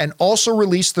and also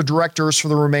released the directors for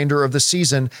the remainder of the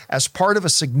season as part of a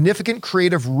significant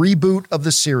creative reboot of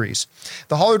the series.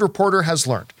 The Hollywood Reporter has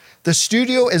learned the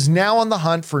studio is now on the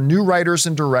hunt for new writers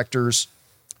and directors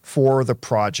for the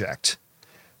project.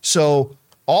 So,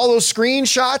 all those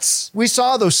screenshots we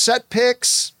saw, those set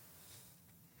pics,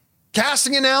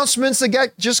 casting announcements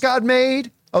that just got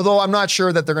made, although I'm not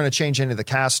sure that they're going to change any of the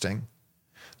casting.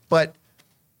 But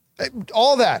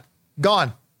all that,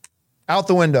 gone. Out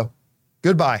the window.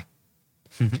 Goodbye.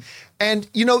 And,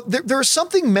 there's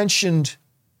something mentioned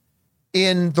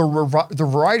in the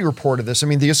Variety report of this. I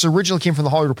mean, this originally came from the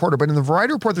Hollywood Reporter, but in the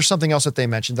Variety report, there's something else that they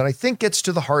mentioned that I think gets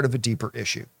to the heart of a deeper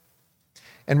issue.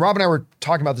 And Rob and I were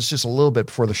talking about this just a little bit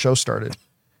before the show started.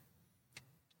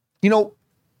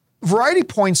 Variety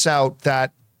points out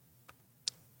that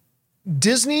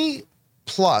Disney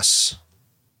Plus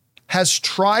has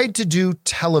tried to do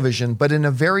television, but in a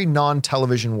very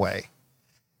non-television way.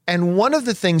 And one of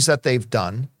the things that they've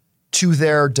done to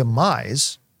their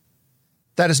demise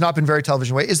that has not been very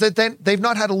television way is that they've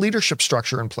not had a leadership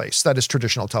structure in place that is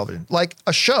traditional television. Like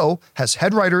a show has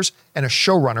head writers and a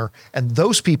showrunner, and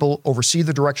those people oversee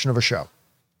the direction of a show.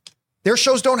 Their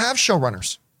shows don't have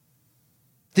showrunners.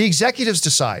 The executives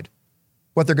decide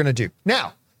what they're going to do.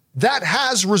 Now, that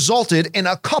has resulted in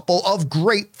a couple of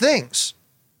great things.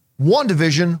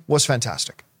 WandaVision was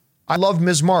fantastic. I love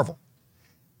Ms. Marvel.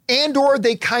 Andor,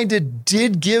 they kind of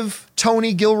did give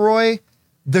Tony Gilroy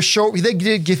the show. They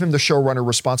did give him the showrunner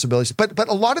responsibilities. But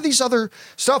a lot of these other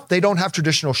stuff, they don't have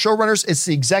traditional showrunners. It's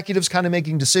the executives kind of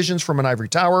making decisions from an ivory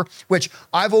tower, which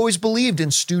I've always believed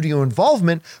in studio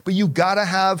involvement, but you got to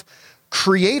have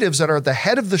creatives that are at the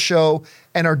head of the show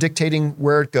and are dictating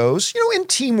where it goes, in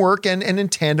teamwork and in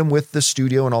tandem with the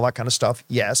studio and all that kind of stuff.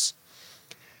 Yes.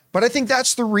 But I think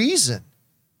that's the reason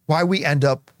why we end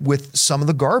up with some of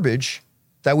the garbage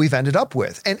that we've ended up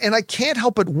with. And I can't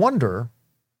help but wonder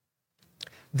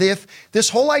if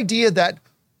this whole idea that,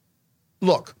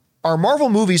 look, our Marvel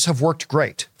movies have worked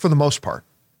great for the most part.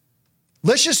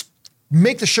 Let's just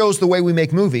make the shows the way we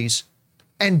make movies.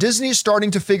 And Disney is starting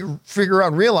to figure out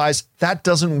and realize that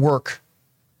doesn't work.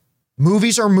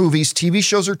 Movies are movies. TV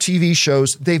shows are TV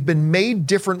shows. They've been made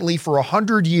differently for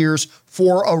 100 years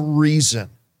for a reason.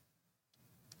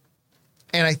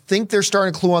 And I think they're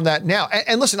starting to clue on that now.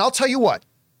 And listen, I'll tell you what.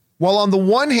 While on the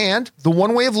one hand, the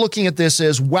one way of looking at this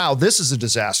is, wow, this is a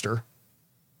disaster.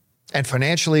 And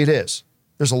financially it is.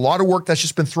 There's a lot of work that's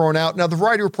just been thrown out. Now, the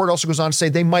Variety report also goes on to say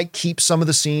they might keep some of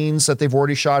the scenes that they've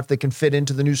already shot if they can fit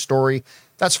into the new story.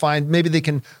 That's fine. Maybe they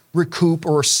can recoup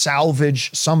or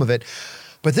salvage some of it.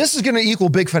 But this is going to equal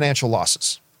big financial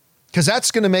losses because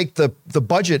that's going to make the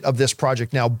budget of this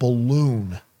project now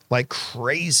balloon like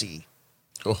crazy.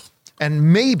 Oh.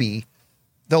 And maybe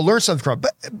they'll learn something from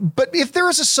it. But if there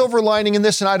is a silver lining in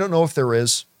this, and I don't know if there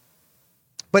is,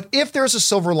 but if there's a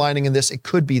silver lining in this, it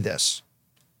could be this.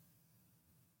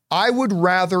 I would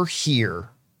rather hear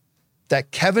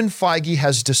that Kevin Feige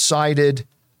has decided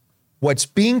what's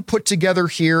being put together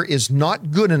here is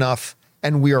not good enough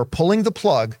and we are pulling the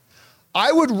plug.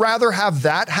 I would rather have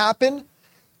that happen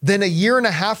than a year and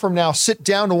a half from now sit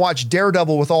down to watch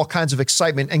Daredevil with all kinds of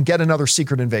excitement and get another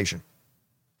Secret Invasion.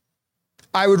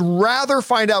 I would rather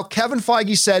find out Kevin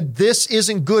Feige said this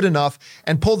isn't good enough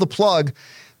and pull the plug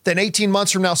than 18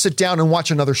 months from now sit down and watch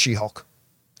another She-Hulk.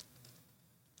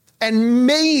 And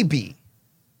maybe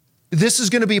this is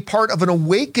going to be part of an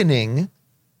awakening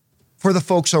for the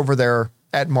folks over there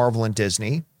at Marvel and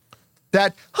Disney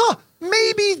that,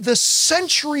 maybe the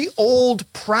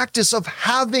century-old practice of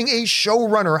having a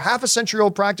showrunner, half a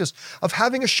century-old practice of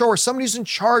having a show or somebody who's in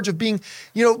charge of being,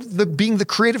 being the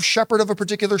creative shepherd of a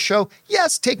particular show.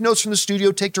 Yes, take notes from the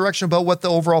studio, take direction about what the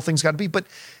overall thing's got to be, but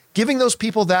giving those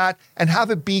people that and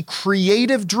have it be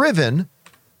creative-driven,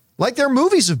 like their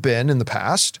movies have been in the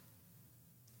past,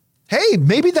 hey,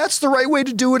 maybe that's the right way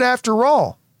to do it after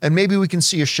all. And maybe we can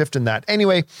see a shift in that.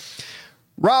 Anyway,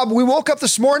 Rob, we woke up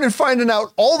this morning finding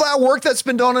out all that work that's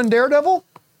been done on Daredevil,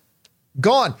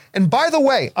 gone. And by the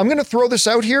way, I'm going to throw this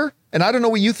out here, and I don't know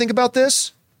what you think about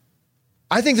this.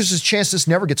 I think there's a chance this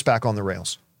never gets back on the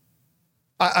rails.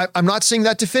 I'm not saying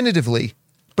that definitively,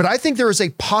 but I think there is a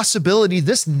possibility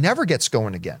this never gets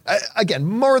going again. Again,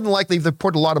 more than likely, they've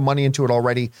put a lot of money into it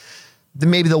already.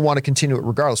 Then maybe they'll want to continue it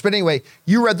regardless. But anyway,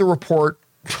 you read the report.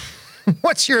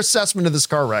 What's your assessment of this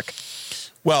car wreck?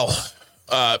 Well,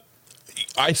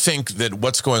 I think that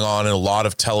what's going on in a lot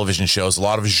of television shows, a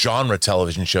lot of genre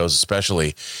television shows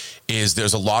especially, is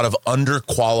there's a lot of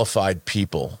underqualified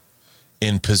people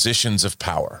in positions of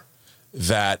power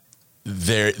that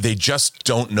they just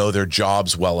don't know their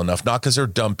jobs well enough, not because they're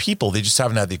dumb people, they just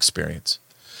haven't had the experience.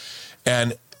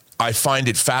 And I find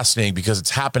it fascinating because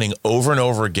it's happening over and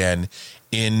over again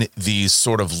in these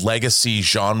sort of legacy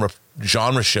genre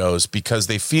shows, because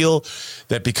they feel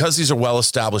that because these are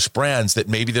well-established brands, that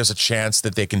maybe there's a chance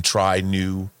that they can try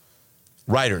new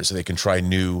writers, or they can try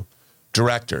new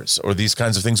directors, or these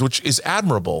kinds of things, which is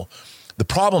admirable. The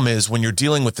problem is when you're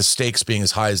dealing with the stakes being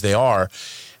as high as they are,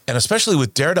 and especially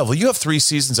with Daredevil, you have 3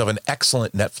 seasons of an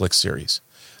excellent Netflix series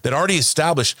that already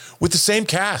established with the same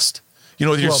cast.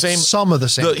 Some of the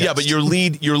same. Yeah, but your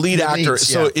lead actor. Leads,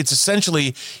 so yeah. it's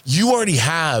essentially, you already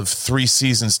have 3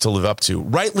 seasons to live up to,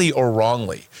 rightly or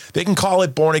wrongly. They can call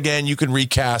it Born Again. You can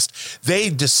recast.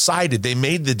 They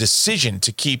made the decision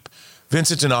to keep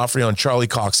Vincent D'Onofrio and Charlie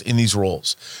Cox in these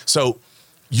roles. So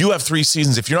you have 3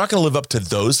 seasons. If you're not going to live up to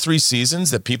those 3 seasons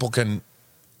that people can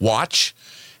watch,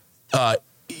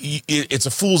 it's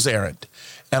a fool's errand.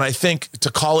 And I think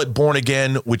to call it Born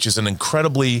Again, which is an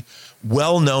incredibly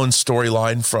well-known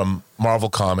storyline from Marvel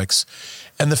Comics,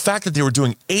 and the fact that they were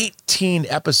doing 18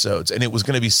 episodes and it was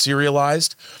going to be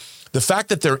serialized, the fact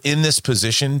that they're in this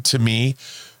position, to me,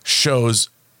 shows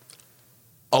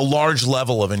a large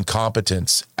level of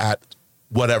incompetence at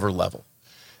whatever level.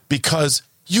 Because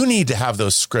you need to have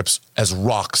those scripts as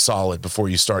rock solid before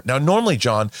you start. Now, normally,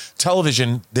 John,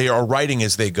 television, they are writing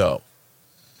as they go.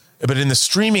 But in the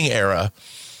streaming era,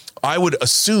 I would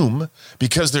assume,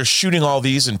 because they're shooting all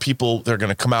these and they're going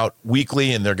to come out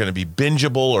weekly and they're going to be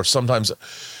bingeable, or sometimes,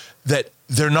 that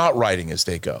they're not writing as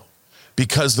they go.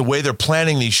 Because the way they're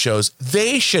planning these shows,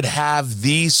 they should have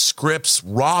these scripts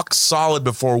rock solid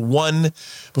before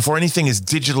anything is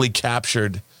digitally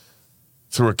captured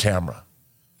through a camera.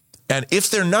 And if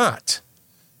they're not,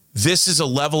 this is a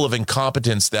level of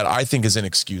incompetence that I think is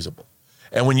inexcusable.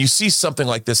 And when you see something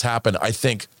like this happen, I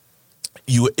think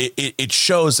it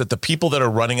shows that the people that are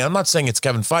running, I'm not saying it's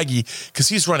Kevin Feige, because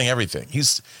he's running everything.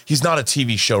 He's not a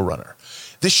TV showrunner.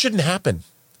 This shouldn't happen.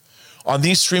 On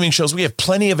these streaming shows, we have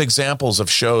plenty of examples of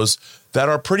shows that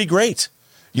are pretty great.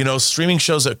 Streaming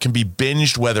shows that can be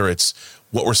binged, whether it's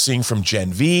what we're seeing from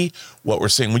Gen V, what we're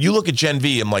seeing. When you look at Gen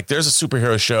V, I'm like, there's a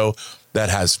superhero show that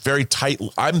has very tight.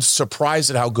 I'm surprised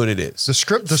at how good it is. The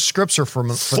scripts are from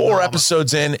 4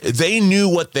 episodes in. They knew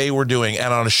what they were doing.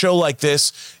 And on a show like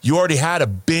this, you already had a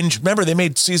binge. Remember, they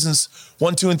made seasons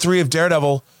 1, 2, and 3 of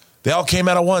Daredevil. They all came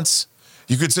out at once.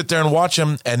 You could sit there and watch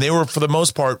them, and they were, for the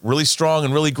most part, really strong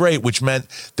and really great, which meant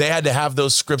they had to have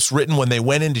those scripts written when they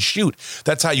went in to shoot.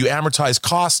 That's how you amortize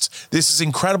costs. This is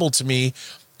incredible to me,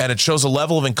 and it shows a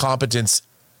level of incompetence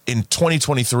in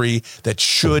 2023 that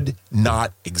should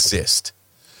not exist.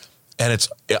 And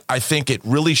I think it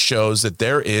really shows that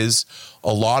there is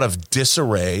a lot of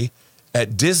disarray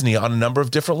at Disney on a number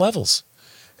of different levels.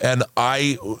 And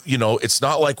it's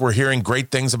not like we're hearing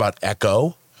great things about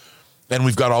Echo, and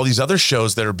we've got all these other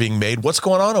shows that are being made. What's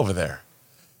going on over there?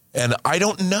 And I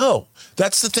don't know.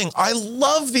 That's the thing. I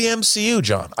love the MCU,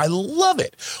 John. I love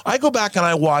it. I go back and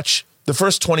I watch the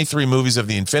first 23 movies of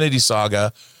the Infinity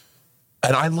Saga,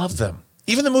 and I love them.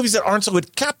 Even the movies that aren't so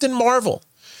good. Captain Marvel.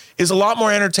 is a lot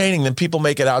more entertaining than people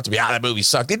make it out to be. That movie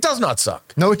sucked. It does not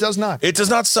suck. No, it does not. It does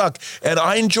not suck. And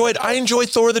I enjoy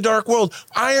Thor: The Dark World.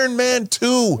 Iron Man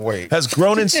 2 has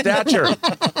grown in stature.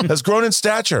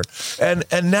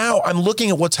 And now I'm looking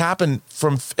at what's happened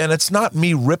and it's not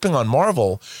me ripping on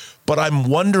Marvel, but I'm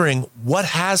wondering what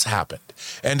has happened.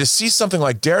 And to see something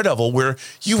like Daredevil, where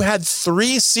you had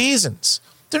 3 seasons,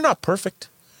 they're not perfect,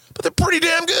 but they're pretty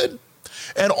damn good.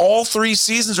 And all 3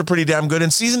 seasons are pretty damn good.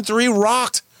 And season 3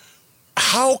 rocked.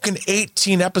 How can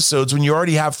 18 episodes, when you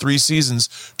already have 3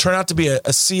 seasons, turn out to be a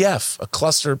CF, a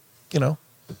cluster,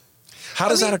 How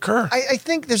does that occur? I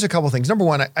think there's a couple of things. Number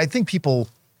one, I think people,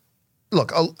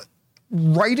 look,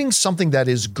 writing something that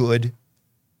is good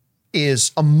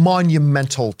is a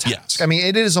monumental task. Yes. I mean,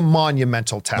 it is a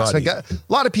monumental task. Like, a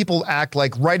lot of people act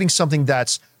like writing something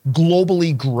that's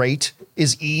globally great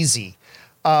is easy,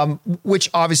 which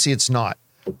obviously it's not.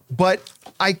 But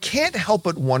I can't help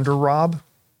but wonder, Rob,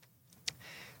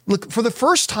 look, for the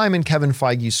first time in Kevin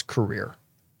Feige's career,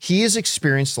 he has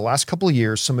experienced the last couple of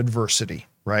years some adversity,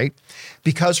 right?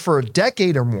 Because for a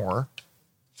decade or more,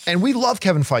 and we love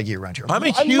Kevin Feige around here. I'm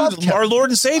a huge, our Lord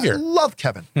and Savior. I love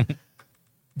Kevin.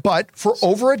 But for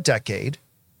over a decade,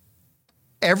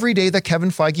 every day that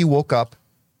Kevin Feige woke up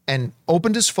and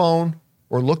opened his phone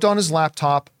or looked on his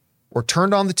laptop or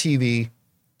turned on the TV,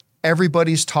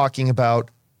 everybody's talking about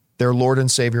their Lord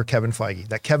and Savior, Kevin Feige,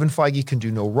 that Kevin Feige can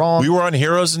do no wrong. We were on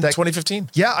Heroes in 2015.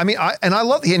 Yeah, I mean, I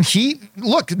love, and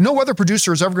look, no other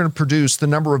producer is ever going to produce the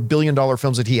number of billion-dollar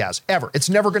films that he has, ever. It's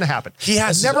never going to happen. He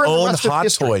has his own hot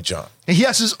toy, John. He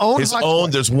has his own hot toy.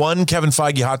 There's one Kevin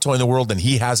Feige hot toy in the world, and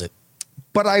he has it.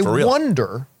 But I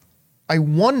wonder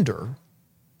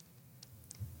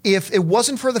if it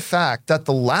wasn't for the fact that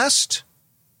the last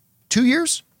 2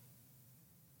 years,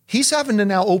 he's having to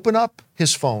now open up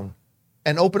his phone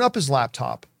and open up his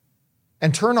laptop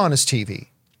and turn on his TV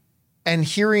and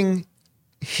hearing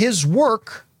his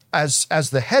work as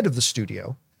the head of the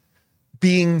studio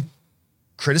being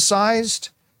criticized,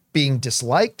 being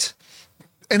disliked.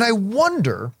 And I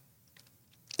wonder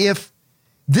if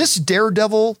this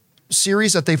Daredevil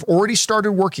series that they've already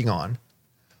started working on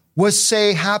was,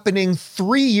 say, happening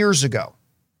 3 years ago.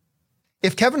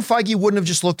 If Kevin Feige wouldn't have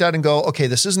just looked at it and go, okay,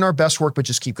 this isn't our best work, but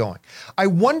just keep going. I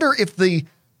wonder if the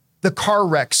car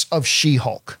wrecks of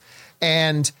She-Hulk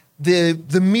and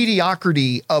the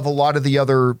mediocrity of a lot of the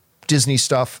other Disney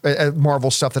stuff, Marvel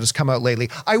stuff that has come out lately,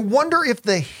 I wonder if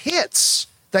the hits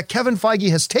that Kevin Feige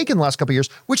has taken the last couple of years,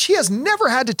 which he has never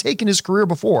had to take in his career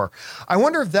before, I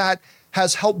wonder if that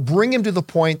has helped bring him to the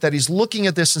point that he's looking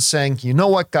at this and saying, you know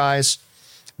what, guys,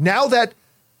 now that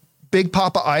Big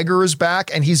Papa Iger is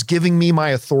back and he's giving me my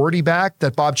authority back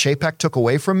that Bob Chapek took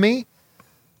away from me,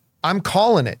 I'm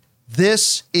calling it.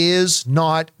 This is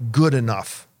not good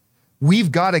enough. We've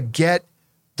got to get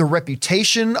the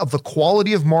reputation of the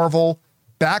quality of Marvel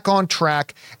back on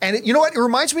track. And you know what? It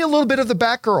reminds me a little bit of the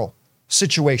Batgirl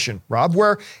situation, Rob,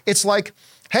 where it's like,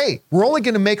 hey, we're only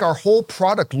going to make our whole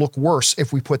product look worse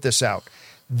if we put this out.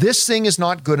 This thing is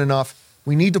not good enough.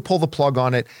 We need to pull the plug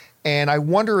on it. And I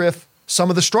wonder if some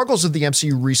of the struggles of the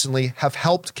MCU recently have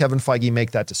helped Kevin Feige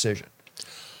make that decision.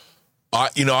 I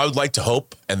would like to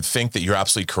hope and think that you're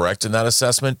absolutely correct in that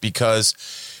assessment because,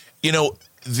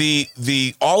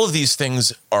 the all of these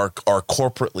things are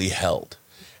corporately held,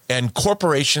 and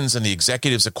corporations and the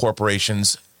executives of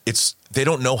corporations, they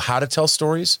don't know how to tell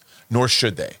stories, nor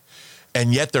should they.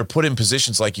 And yet they're put in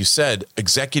positions, like you said,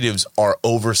 executives are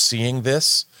overseeing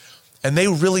this, and they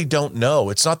really don't know.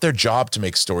 It's not their job to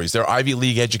make stories. They're Ivy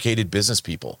League educated business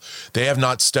people. They have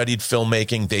not studied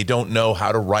filmmaking. They don't know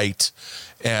how to write,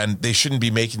 and they shouldn't be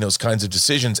making those kinds of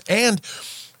decisions. And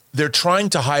they're trying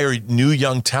to hire new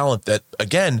young talent that,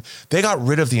 again, they got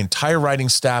rid of the entire writing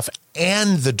staff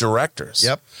and the directors.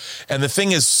 Yep. And the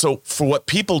thing is, so for what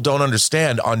people don't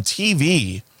understand, on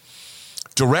TV,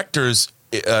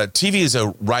 TV is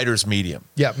a writer's medium.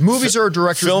 Yeah, movies are a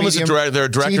director's medium. Film is they're a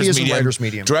director's TV is medium. a writer's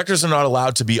medium. Directors are not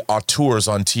allowed to be auteurs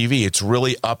on TV. It's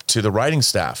really up to the writing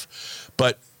staff.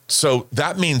 But so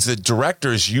that means that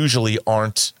directors usually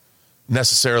aren't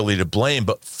necessarily to blame,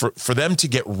 but for them to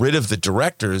get rid of the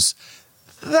directors,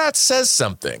 that says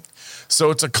something.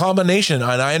 So it's a combination,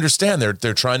 and I understand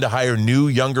they're trying to hire new,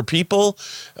 younger people,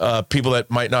 people that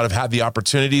might not have had the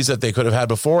opportunities that they could have had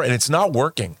before, and it's not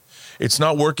working. It's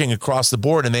not working across the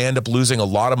board, and they end up losing a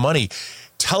lot of money.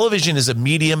 Television is a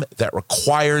medium that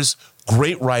requires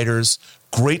great writers,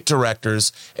 great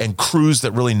directors, and crews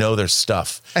that really know their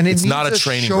stuff. And it's not a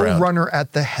training ground. showrunner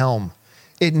at the helm.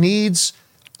 It needs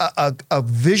a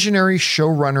visionary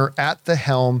showrunner at the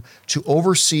helm to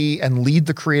oversee and lead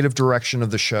the creative direction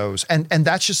of the shows. And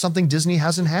that's just something Disney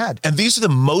hasn't had. And these are the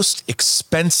most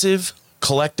expensive,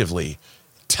 collectively,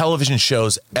 television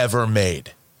shows ever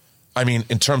made. I mean,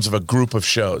 in terms of a group of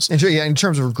shows. In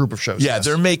terms of a group of shows. Yeah, yes.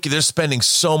 they're spending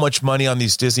so much money on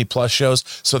these Disney Plus shows,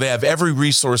 so they have every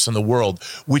resource in the world,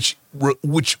 which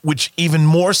even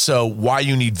more so why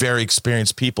you need very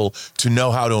experienced people to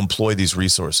know how to employ these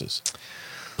resources.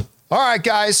 All right,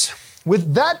 guys.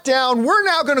 With that down, we're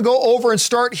now going to go over and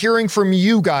start hearing from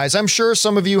you guys. I'm sure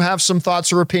some of you have some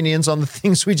thoughts or opinions on the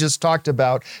things we just talked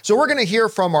about. So we're going to hear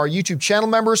from our YouTube channel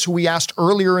members who we asked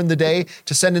earlier in the day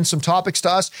to send in some topics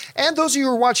to us. And those of you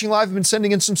who are watching live have been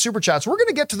sending in some super chats. We're going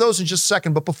to get to those in just a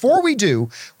second. But before we do,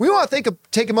 we want to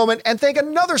take a moment and thank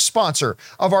another sponsor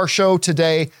of our show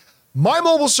today, my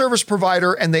mobile service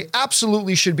provider, and they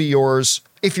absolutely should be yours.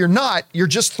 If you're not, you're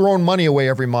just throwing money away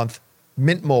every month.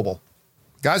 Mint Mobile.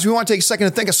 Guys, we want to take a second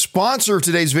to thank a sponsor of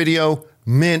today's video,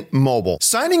 Mint Mobile.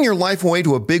 Signing your life away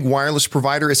to a big wireless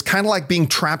provider is kind of like being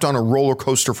trapped on a roller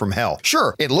coaster from hell.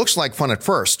 Sure, it looks like fun at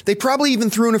first. They probably even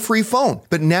threw in a free phone,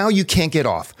 but now you can't get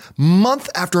off. Month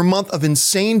after month of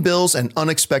insane bills and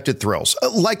unexpected thrills,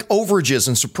 like overages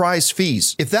and surprise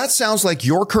fees. If that sounds like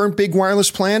your current big wireless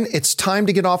plan, it's time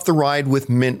to get off the ride with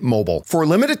Mint Mobile. For a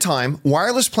limited time,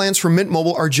 wireless plans from Mint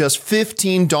Mobile are just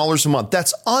 $15 a month.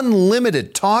 That's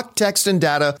unlimited talk, text, and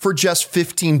data for just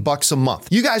 $15 a month.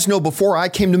 You guys know before I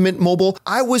came to Mint Mobile,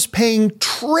 I was paying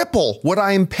triple what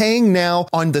I am paying now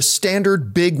on the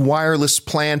standard big wireless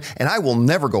plan, and I will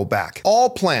never go back. All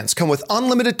plans come with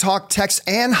unlimited talk, text,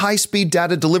 and high-speed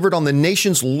data delivered on the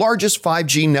nation's largest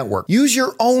 5G network. Use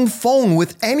your own phone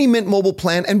with any Mint Mobile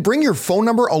plan and bring your phone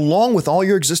number along with all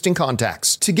your existing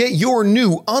contacts. To get your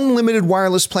new unlimited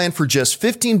wireless plan for just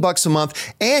 $15 a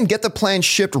month and get the plan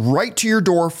shipped right to your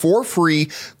door for free,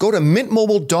 go to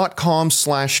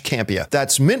mintmobile.com/Campia.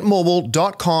 That's mintmobile.com/Campia.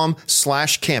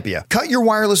 Cut your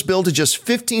wireless bill to just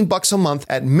 $15 a month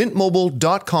at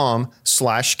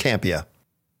mintmobile.com/Campia.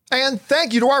 And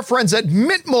thank you to our friends at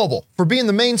Mint Mobile for being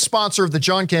the main sponsor of the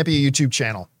John Campia YouTube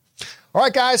channel. All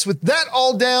right, guys, with that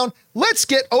all down, let's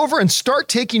get over and start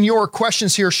taking your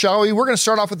questions here, shall we? We're going to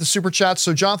start off with the super chats.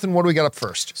 So, Jonathan, what do we got up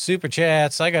first? Super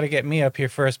chats. I got to get me up here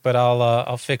first, but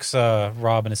I'll fix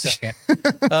Rob in a second.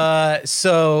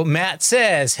 So Matt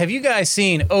says, have you guys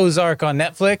seen Ozark on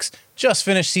Netflix? Just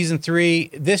finished season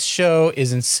 3. This show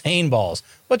is insane balls.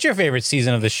 What's your favorite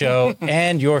season of the show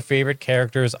and your favorite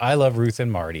characters? I love Ruth and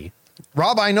Marty.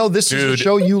 Rob, I know this is a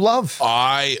show you love.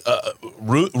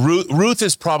 Ruth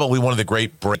is probably one of the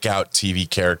great breakout TV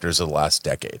characters of the last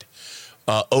decade.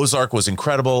 Ozark was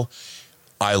incredible.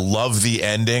 I love the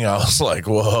ending. I was like,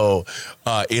 whoa,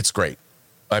 it's great.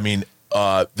 I mean,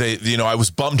 I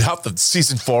was bummed out that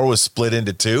season 4 was split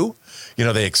into 2.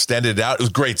 They extended it out. It was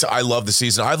great. So I love the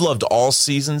season. I've loved all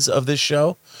seasons of this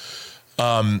show.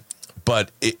 But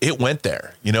it went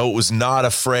there. It was not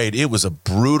afraid. It was a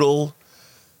brutal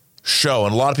show,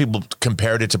 and a lot of people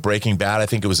compared it to Breaking Bad. I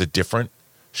think it was a different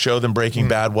show than Breaking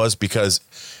Bad was, because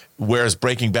whereas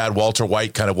Breaking Bad, Walter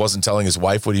White kind of wasn't telling his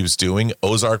wife what he was doing,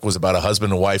 Ozark was about a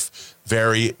husband and wife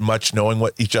very much knowing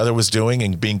what each other was doing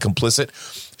and being complicit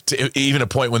to even a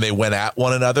point when they went at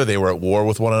one another. They were at war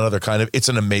with one another, kind of. It's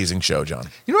an amazing show,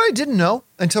 John. You know what I didn't know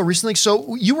until recently?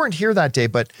 So you weren't here that day,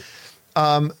 but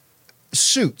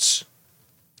Suits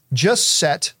just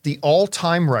set the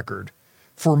all-time record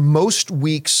for most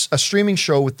weeks, a streaming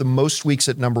show with the most weeks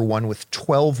at number 1 with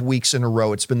 12 weeks in a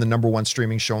row. It's been the number 1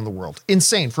 streaming show in the world.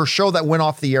 Insane for a show that went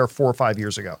off the air 4 or 5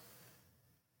 years ago.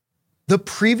 The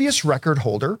previous record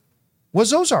holder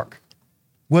was Ozark,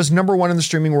 was number 1 in the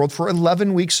streaming world for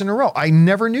 11 weeks in a row. I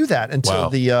never knew that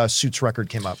until the Suits record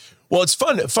came up. Well, it's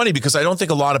funny because I don't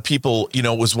think a lot of people, it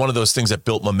was one of those things that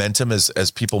built momentum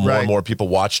as people, more and more people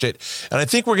watched it. And I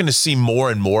think we're going to see more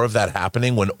and more of that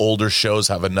happening when older shows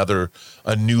have a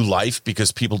new life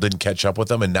because people didn't catch up with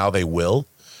them, and now they will,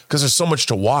 because there's so much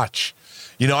to watch.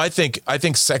 I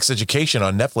think Sex Education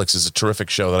on Netflix is a terrific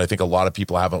show that I think a lot of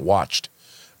people haven't watched.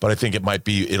 But I think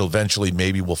it'll eventually,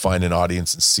 maybe we'll find an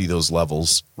audience and see those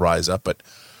levels rise up. But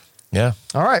yeah.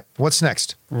 All right. What's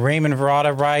next? Raymond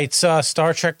Verada writes,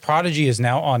 Star Trek Prodigy is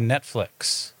now on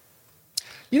Netflix.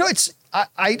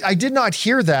 I did not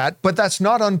hear that, but that's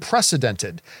not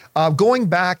unprecedented. Going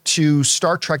back to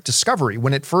Star Trek Discovery,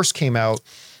 when it first came out,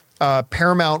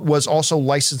 Paramount was also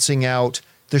licensing out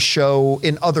the show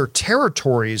in other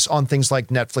territories on things like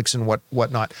Netflix and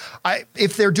whatnot.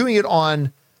 If they're doing it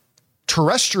on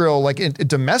terrestrial, like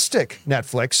domestic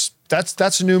Netflix,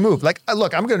 that's a new move. Like,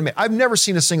 look, I'm going to admit, I've never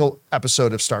seen a single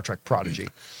episode of Star Trek Prodigy.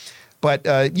 But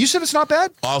you said it's not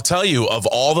bad? I'll tell you, of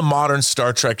all the modern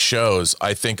Star Trek shows,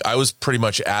 I think I was pretty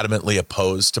much adamantly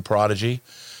opposed to Prodigy.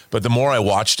 But the more I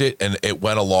watched it and it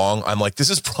went along, I'm like, this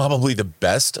is probably the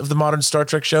best of the modern Star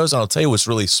Trek shows. And I'll tell you what's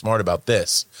really smart about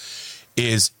this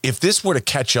is if this were to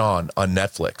catch on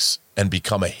Netflix and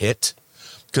become a hit,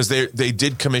 because they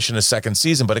did commission a second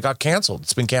season, but it got canceled.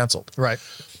 It's been canceled. Right.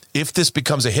 If this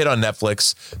becomes a hit on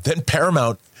Netflix, then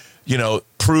Paramount,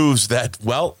 proves that,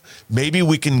 well, maybe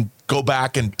we can go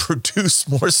back and produce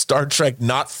more Star Trek,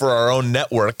 not for our own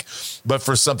network, but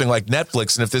for something like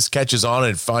Netflix. And if this catches on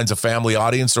and it finds a family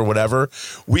audience or whatever,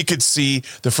 we could see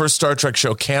the first Star Trek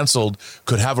show canceled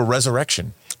could have a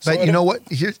resurrection. But you know what?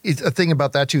 Here's a thing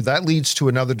about that, too. That leads to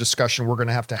another discussion we're going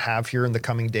to have here in the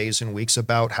coming days and weeks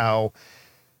about how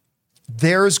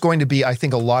there's going to be, I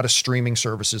think, a lot of streaming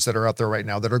services that are out there right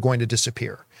now that are going to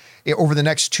disappear. Over the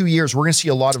next 2 years, we're going to see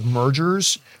a lot of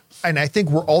mergers. And I think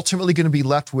we're ultimately going to be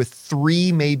left with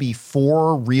 3, maybe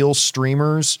 4 real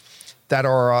streamers that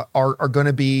are going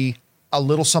to be a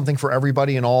little something for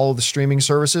everybody in all of the streaming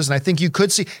services. And I think you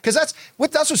could see, because that's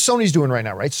what Sony's doing right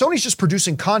now, right? Sony's just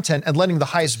producing content and letting the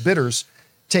highest bidders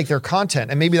take their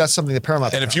content. And maybe that's something that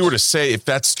Paramount. And if you were to say, if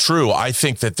that's true, I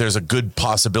think that there's a good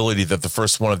possibility that the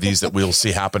first one of these that we'll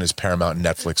see happen is Paramount and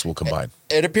Netflix will combine.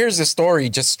 It appears the story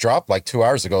just dropped like 2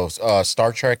 hours ago.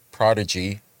 Star Trek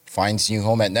Prodigy finds new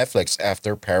home at Netflix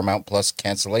after Paramount Plus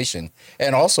cancellation.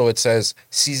 And also it says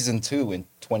season 2 in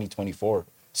 2024.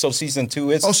 So season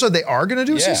 2 is... Oh, so they are going to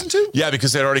do season 2? Yeah,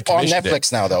 because they'd already on commissioned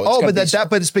Netflix it. now, though.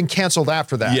 But it's been canceled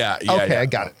after that. Yeah. Okay, I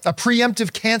got it. A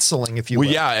preemptive canceling, if you will.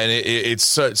 Well, yeah, and it's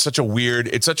such a weird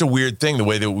thing, the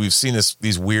way that we've seen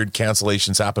these weird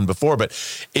cancellations happen before. But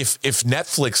if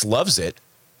Netflix loves it,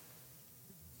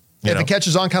 if it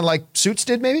catches on, kind of like Suits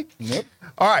did, maybe. Yep.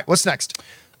 All right, what's next?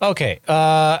 Okay,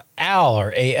 Al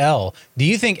or AL, do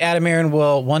you think Adam Aaron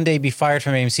will one day be fired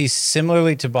from AMC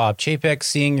similarly to Bob Chapek?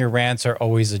 Seeing your rants are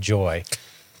always a joy.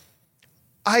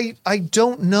 I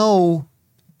don't know,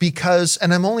 because,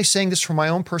 and I'm only saying this from my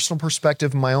own personal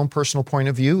perspective, my own personal point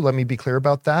of view. Let me be clear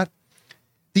about that.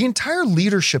 The entire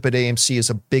leadership at AMC is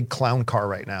a big clown car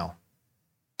right now,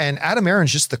 and Adam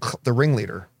Aaron's just the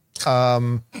ringleader.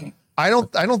 I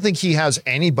don't think he has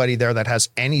anybody there that has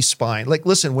any spine. Like,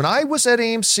 listen, when I was at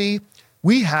AMC,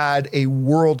 we had a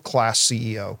world-class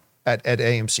CEO at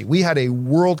AMC. We had a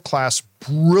world-class,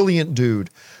 brilliant dude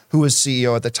who was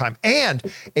CEO at the time,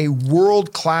 and a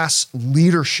world-class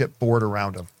leadership board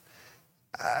around him.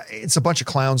 It's a bunch of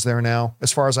clowns there now,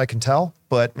 as far as I can tell.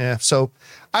 But so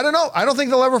I don't know. I don't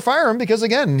think they'll ever fire him because,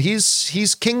 again,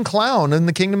 he's King Clown in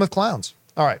the kingdom of clowns.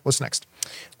 All right, what's next?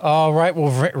 All right.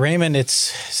 Well, Raymond, it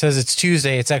says it's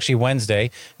Tuesday. It's actually Wednesday.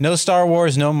 No Star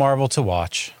Wars, no Marvel to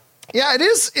watch. Yeah, it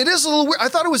is. It is a little weird. I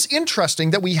thought it was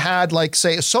interesting that we had, like,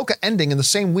 say, Ahsoka ending in the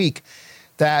same week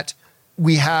that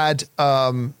we had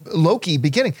Loki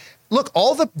beginning. Look,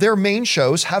 all their main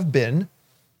shows have been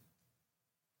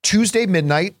Tuesday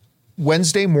midnight,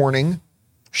 Wednesday morning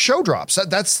show drops.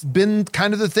 That's been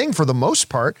kind of the thing for the most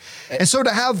part. And so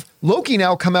to have Loki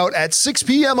now come out at 6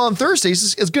 p.m. on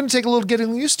Thursdays is going to take a little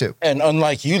getting used to. And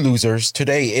unlike you losers,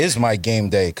 today is my game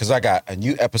day because I got a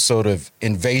new episode of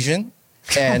Invasion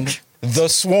and The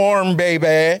Swarm,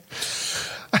 baby.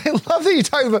 I love that you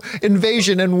talk about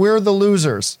Invasion and we're the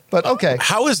losers. But okay.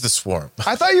 How is The Swarm?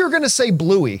 I thought you were going to say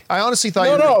Bluey. I honestly thought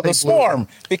you were going to The say Bluey. Swarm.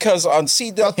 Because on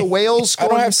CW... About the whales I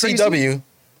don't going have crazy? CW,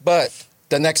 but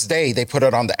the next day they put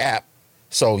it on the app.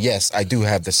 So yes, I do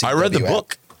have the CW I read the app.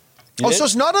 book. So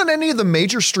it's not on any of the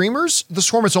major streamers? The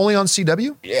Swarm is only on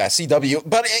CW? Yeah, CW.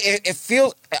 But it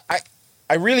feels...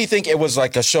 I really think it was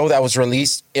like a show that was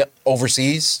released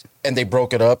overseas and they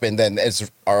broke it up and then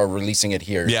are releasing it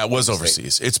here. Yeah, it was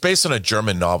overseas. It's based on a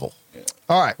German novel.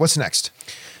 All right, what's next?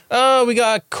 We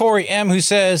got Corey M, who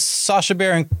says Sacha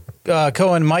Baron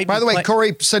Cohen might. By the way,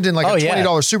 Corey sent in like a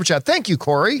 $20 super chat. Thank you,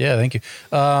 Corey. Yeah, thank you.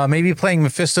 Maybe playing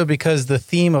Mephisto because the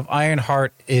theme of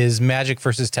Ironheart is magic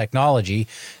versus technology.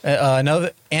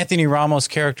 Another Anthony Ramos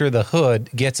character, the Hood,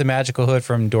 gets a magical hood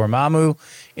from Dormammu.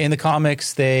 In the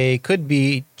comics, they could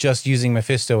be just using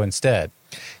Mephisto instead.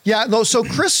 Yeah, no. So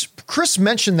Chris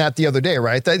mentioned that the other day,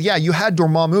 right? That you had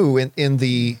Dormammu in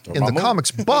the comics,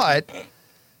 but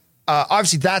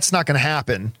obviously that's not going to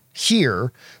happen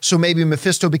here. So maybe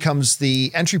Mephisto becomes the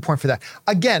entry point for that.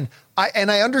 Again,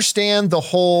 I understand the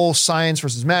whole science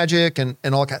versus magic and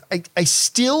all that. I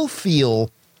still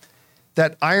feel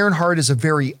that Ironheart is a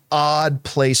very odd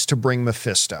place to bring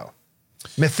Mephisto.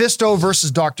 Mephisto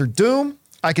versus Doctor Doom,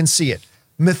 I can see it.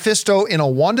 Mephisto in a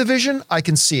WandaVision, I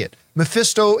can see it.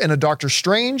 Mephisto in a Doctor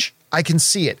Strange, I can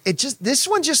see it. This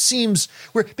one just seems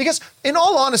weird because, in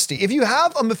all honesty, if you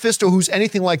have a Mephisto who's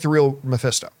anything like the real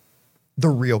Mephisto,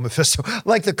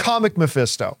 like the comic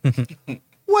Mephisto,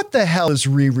 what the hell is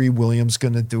Riri Williams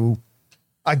going to do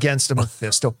against a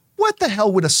Mephisto? What the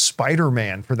hell would a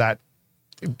Spider-Man for that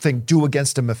thing do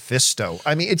against a Mephisto?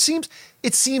 I mean, it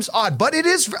seems odd, but it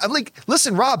is like,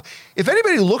 listen, Rob, if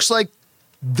anybody looks like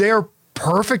they're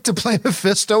perfect to play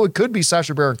Mephisto, it could be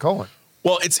Sacha Baron Cohen.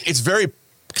 Well, it's very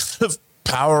kind of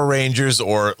Power Rangers,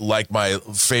 or like my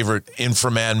favorite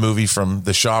Inframan movie from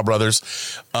the Shaw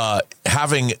Brothers,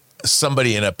 having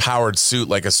somebody in a powered suit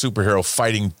like a superhero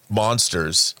fighting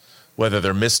monsters, whether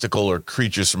they're mystical or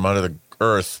creatures from under the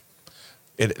earth.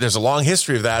 There's a long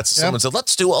history of that. So someone said,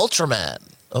 let's do Ultraman.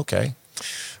 Okay.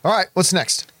 All right, what's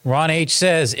next? Ron H.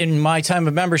 says, in my time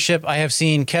of membership, I have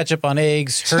seen Ketchup on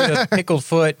Eggs, heard of Pickled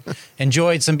Foot,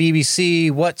 enjoyed some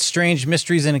BBC. What strange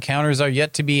mysteries and encounters are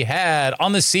yet to be had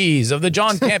on the seas of the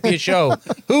John Campea show?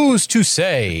 Who's to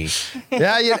say?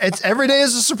 Yeah, it's every day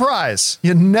is a surprise.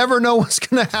 You never know what's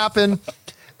going to happen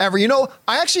ever. You know,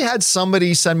 I actually had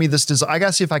somebody send me this design. I got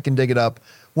to see if I can dig it up.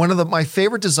 One of my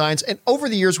favorite designs. And over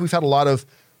the years, we've had a lot of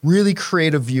really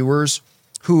creative viewers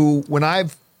who, when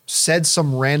I've said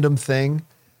some random thing,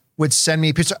 would send me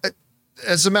a picture.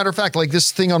 As a matter of fact, like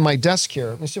this thing on my desk here.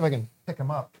 Let me see if I can pick him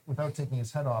up without taking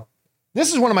his head off.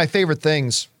 This is one of my favorite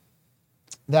things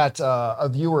that a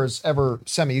viewer has ever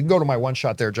sent me. You can go to my one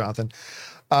shot there, Jonathan.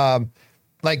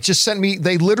 Like just sent me,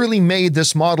 they literally made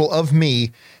this model of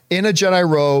me in a Jedi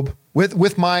robe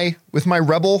with my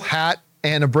rebel hat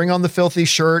and a Bring on the Filthy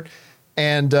shirt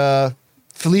and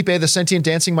Felipe, the sentient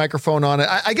dancing microphone on it.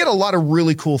 I get a lot of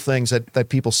really cool things that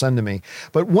people send to me.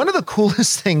 But one of the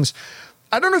coolest things,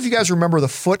 I don't know if you guys remember the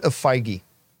foot of Feige.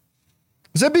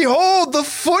 It said, behold, the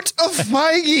foot of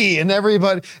Feige. And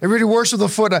everybody worships the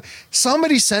foot.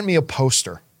 Somebody sent me a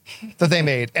poster that they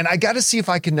made. And I got to see if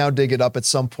I can now dig it up at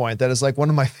some point. That is like one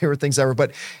of my favorite things ever.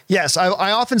 But yes,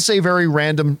 I often say very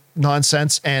random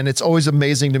nonsense. And it's always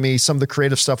amazing to me some of the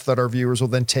creative stuff that our viewers will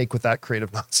then take with that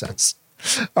creative nonsense.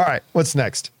 All right, what's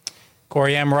next?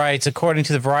 Corey M. writes, according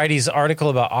to the Variety's article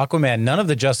about Aquaman, none of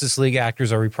the Justice League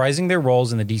actors are reprising their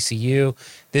roles in the DCU.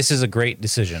 This is a great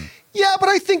decision. Yeah, but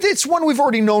I think it's one we've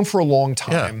already known for a long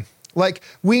time. Yeah. Like,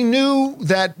 we knew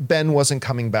that Ben wasn't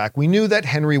coming back. We knew that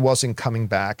Henry wasn't coming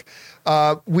back.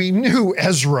 We knew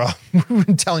Ezra. We've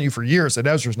been telling you for years that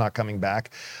Ezra's not coming back.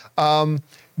 Gal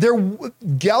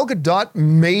Gadot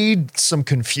made some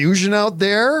confusion out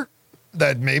there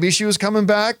that maybe she was coming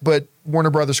back, but Warner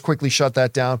Brothers quickly shut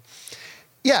that down.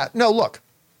 Yeah, no, look,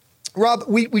 Rob,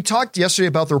 we talked yesterday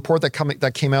about the report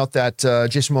that came out that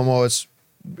Jason Momoa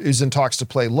is in talks to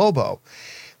play Lobo.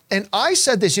 And I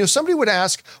said this, somebody would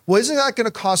ask, well, isn't that going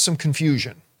to cause some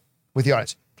confusion with the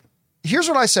audience? Here's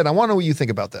what I said. I want to know what you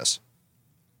think about this.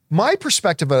 My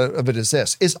perspective of it is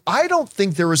this, is I don't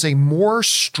think there is a more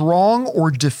strong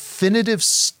or definitive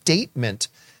statement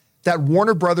that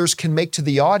Warner Brothers can make to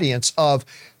the audience of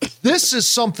this is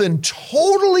something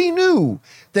totally new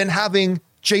than having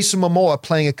Jason Momoa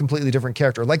playing a completely different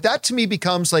character. Like that to me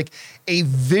becomes like a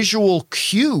visual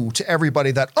cue to everybody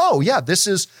that, oh yeah, this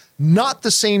is not the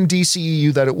same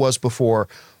DCEU that it was before.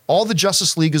 All the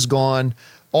Justice League is gone.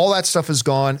 All that stuff is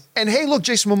gone. And hey, look,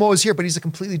 Jason Momoa is here, but he's a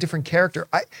completely different character.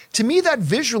 To me, that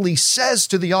visually says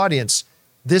to the audience,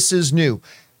 this is new.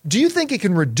 Do you think it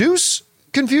can reduce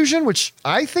confusion, which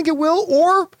I think it will,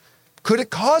 or could it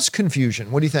cause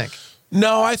confusion? What do you think?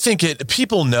 No, I think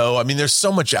people know. I mean, there's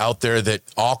so much out there that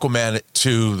Aquaman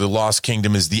 2, The Lost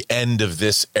Kingdom is the end of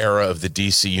this era of the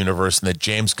DC universe, and that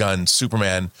James Gunn,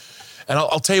 Superman, and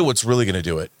I'll tell you what's really going to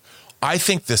do it. I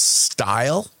think the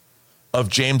style of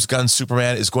James Gunn's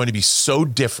Superman is going to be so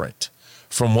different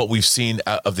from what we've seen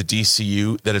of the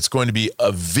DCU that it's going to be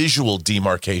a visual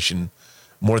demarcation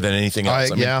more than anything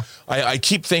else. I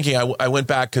keep thinking, I went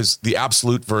back because the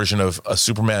absolute version of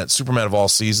Superman of All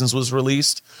Seasons was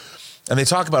released. And they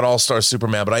talk about All-Star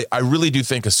Superman, but I really do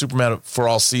think a Superman for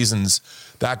All Seasons,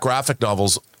 that graphic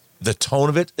novels, the tone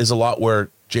of it is a lot where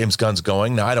James Gunn's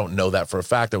going. Now, I don't know that for a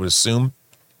fact, I would assume.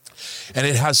 And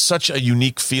it has such a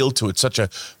unique feel to it, such a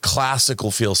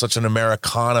classical feel, such an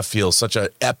Americana feel, such an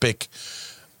epic,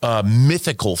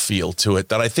 mythical feel to it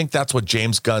that I think that's what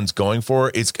James Gunn's going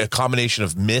for. It's a combination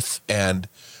of myth and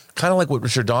kind of like what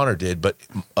Richard Donner did, but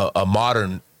a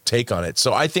modern take on it.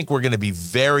 So I think we're going to be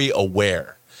very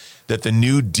aware that the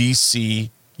new DC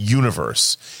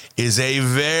universe is a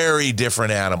very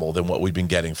different animal than what we've been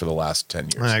getting for the last 10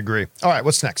 years. I agree. All right,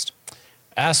 what's next?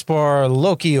 Aspar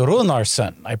Loki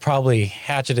Runarsson, I probably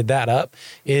hatcheted that up.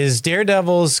 Is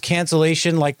Daredevil's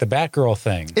cancellation like the Batgirl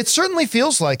thing? It certainly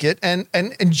feels like it. And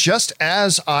just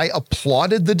as I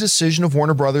applauded the decision of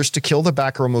Warner Brothers to kill the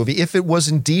Batgirl movie, if it was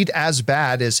indeed as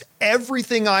bad as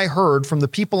everything I heard from the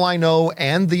people I know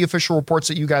and the official reports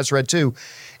that you guys read too,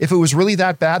 if it was really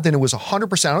that bad, then it was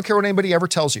 100%. I don't care what anybody ever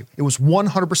tells you. It was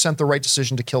 100% the right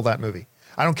decision to kill that movie.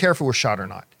 I don't care if it was shot or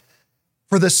not.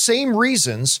 For the same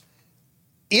reasons,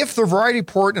 if the Variety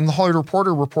Report and the Hollywood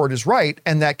Reporter report is right,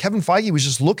 and that Kevin Feige was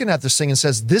just looking at this thing and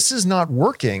says, this is not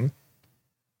working,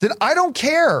 then I don't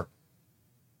care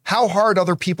how hard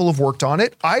other people have worked on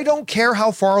it. I don't care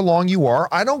how far along you are.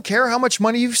 I don't care how much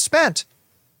money you've spent.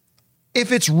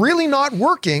 If it's really not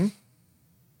working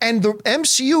and the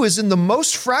MCU is in the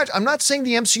most fragile, I'm not saying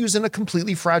the MCU is in a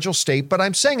completely fragile state, but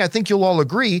I'm saying I think you'll all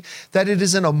agree that it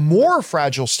is in a more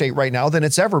fragile state right now than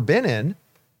it's ever been in,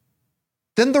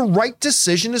 then the right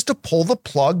decision is to pull the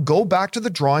plug, go back to the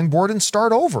drawing board and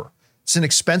start over. It's an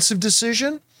expensive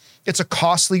decision. It's a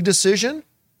costly decision,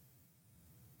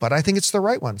 but I think it's the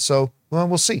right one. So, well,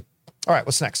 we'll see. All right,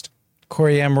 what's next?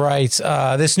 Corey M. writes,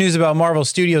 this news about Marvel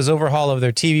Studios' overhaul of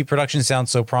their TV production sounds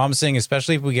so promising,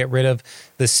 especially if we get rid of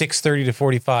the 6:30 to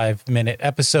 45-minute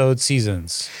episode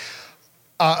seasons.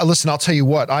 Listen, I'll tell you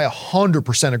what, I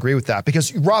 100% agree with that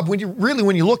because, Rob, when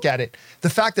you look at it, the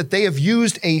fact that they have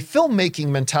used a filmmaking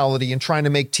mentality in trying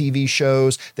to make TV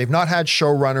shows, they've not had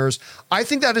showrunners, I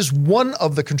think that is one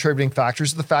of the contributing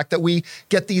factors, the fact that we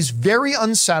get these very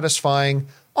unsatisfying,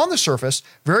 on the surface,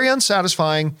 very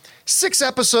unsatisfying 6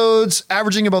 episodes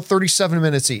averaging about 37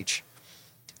 minutes each.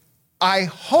 I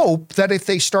hope that if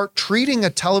they start treating a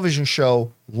television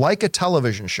show like a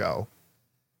television show,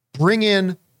 bring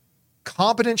in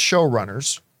competent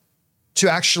showrunners to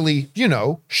actually,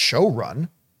 show run.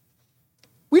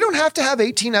 We don't have to have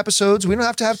 18 episodes. We don't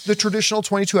have to have the traditional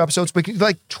 22 episodes, but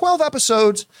like 12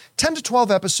 episodes, 10 to 12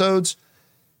 episodes,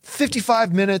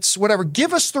 55 minutes, whatever.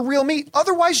 Give us the real meat.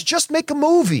 Otherwise, just make a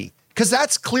movie because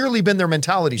that's clearly been their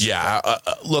mentality. Yeah.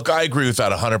 Look, I agree with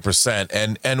that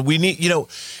 100%. And we need,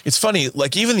 it's funny,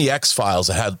 like even the X-Files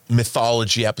that had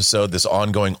mythology episode, this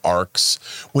ongoing arcs.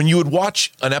 When you would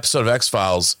watch an episode of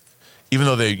X-Files, even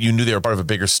though you knew they were part of a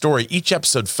bigger story, each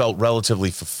episode felt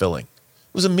relatively fulfilling.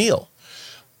 It was a meal.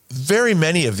 Very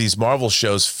many of these Marvel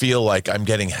shows feel like I'm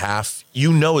getting half,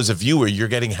 as a viewer, you're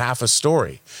getting half a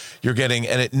story. And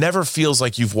it never feels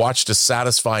like you've watched a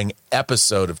satisfying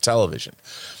episode of television.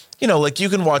 Like you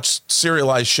can watch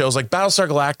serialized shows like Battlestar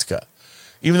Galactica,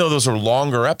 even though those are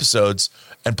longer episodes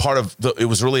and it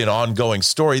was really an ongoing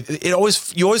story. You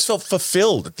always felt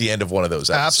fulfilled at the end of one of those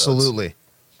episodes. Absolutely.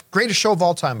 Greatest show of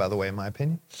all time, by the way, in my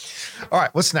opinion. All right,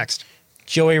 what's next?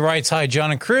 Joey writes, hi, John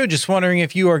and crew. Just wondering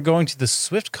if you are going to the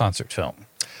Swift concert film.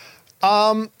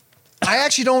 I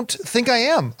actually don't think I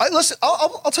am. Listen,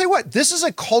 I'll tell you what. This is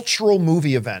a cultural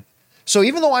movie event. So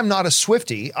even though I'm not a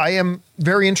Swiftie, I am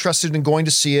very interested in going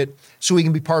to see it so we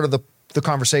can be part of the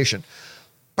conversation.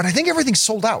 But I think everything's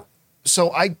sold out.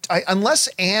 So I unless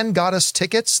Anne got us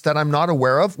tickets that I'm not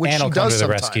aware of, which she does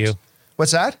sometimes. Rescue.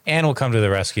 What's that? Anne will come to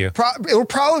the rescue. It will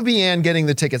probably be Anne getting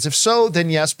the tickets. If so, then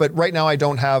yes. But right now I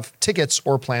don't have tickets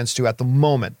or plans to at the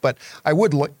moment. But I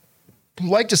would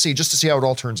like to see, just to see how it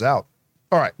all turns out.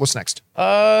 All right, what's next?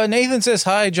 Nathan says,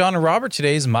 hi, John and Robert.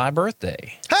 Today is my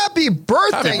birthday. Happy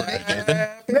birthday,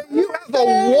 Nathan. You have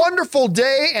a wonderful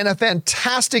day and a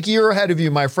fantastic year ahead of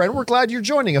you, my friend. We're glad you're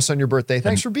joining us on your birthday.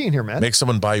 Thanks for being here, man. Make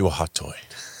someone buy you a hot toy.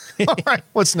 All right,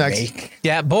 what's next?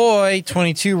 Yeah, boy,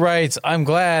 22 writes, I'm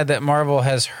glad that Marvel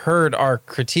has heard our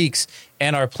critiques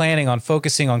and are planning on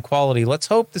focusing on quality. Let's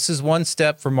hope this is one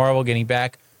step for Marvel getting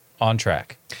back on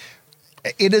track.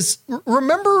 It is.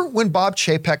 Remember when Bob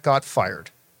Chapek got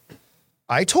fired?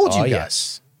 I told you guys.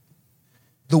 Yes.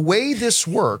 The way this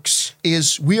works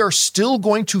is we are still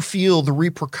going to feel the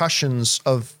repercussions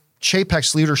of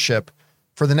Chapek's leadership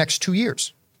for the next 2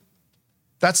 years.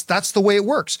 That's the way it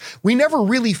works. We never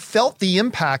really felt the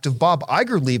impact of Bob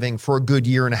Iger leaving for a good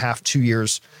year and a half, 2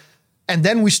 years. And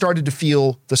then we started to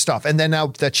feel the stuff. And then now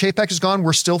that Chapek is gone,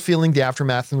 we're still feeling the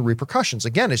aftermath and the repercussions.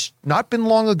 Again, it's not been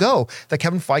long ago that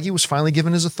Kevin Feige was finally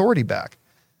given his authority back.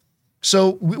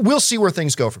 So we'll see where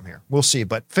things go from here. We'll see.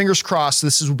 But fingers crossed,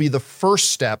 this will be the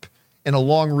first step in a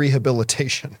long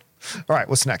rehabilitation. All right,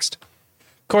 what's next?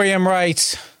 Corey M.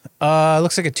 writes,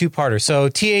 looks like a two-parter. So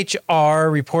THR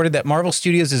reported that Marvel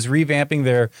Studios is revamping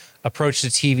their approach to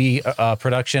TV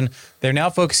production. They're now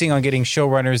focusing on getting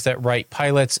showrunners that write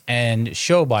pilots and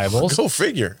show Bibles. Go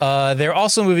figure. They're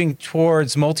also moving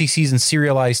towards multi-season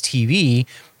serialized TV.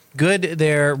 Good,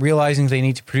 they're realizing they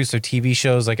need to produce their TV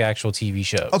shows like actual TV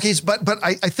shows. Okay, but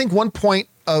I think one point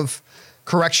of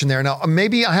correction there. Now,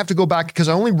 maybe I have to go back because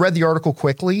I only read the article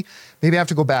quickly. Maybe I have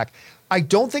to go back. I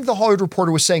don't think the Hollywood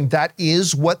Reporter was saying that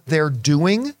is what they're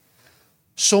doing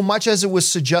so much as it was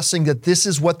suggesting that this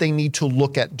is what they need to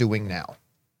look at doing now.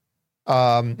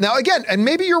 Now, again, and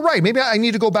maybe you're right. Maybe I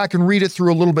need to go back and read it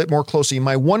through a little bit more closely.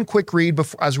 My one quick read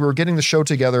before, as we were getting the show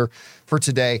together for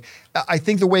today, I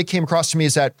think the way it came across to me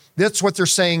is that that's what they're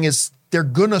saying is they're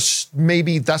gonna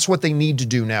maybe that's what they need to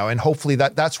do now, and hopefully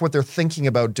that's what they're thinking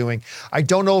about doing. I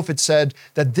don't know if it said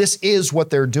that this is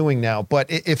what they're doing now, but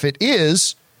if it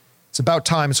is, it's about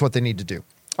time. It's what they need to do.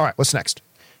 All right, what's next?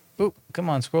 Oop, come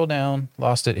on, scroll down.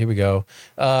 Lost it. Here we go.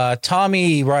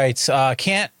 Tommy writes,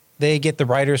 can't they get the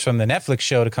writers from the Netflix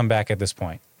show to come back at this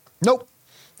point? Nope.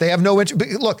 They have no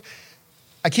interest. Look,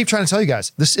 I keep trying to tell you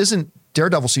guys, this isn't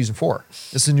Daredevil season 4.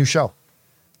 This is a new show.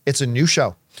 It's a new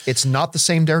show. It's not the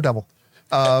same Daredevil.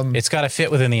 It's got to fit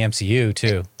within the MCU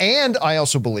too. And I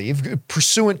also believe,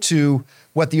 pursuant to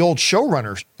what the old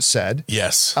showrunner said,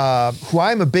 Yes. who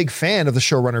I'm a big fan of the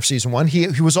showrunner of season 1.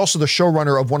 He was also the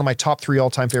showrunner of one of my top 3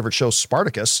 all-time favorite shows,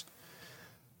 Spartacus.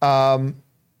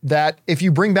 That if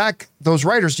you bring back those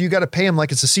writers, you got to pay them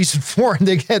like it's a season 4, and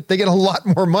they get a lot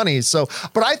more money. So,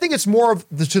 but I think it's more of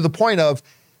to the point of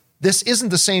this isn't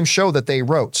the same show that they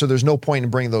wrote, so there's no point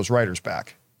in bringing those writers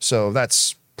back. So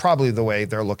that's probably the way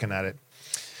they're looking at it.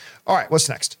 All right, what's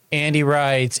next? Andy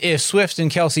writes, if Swift and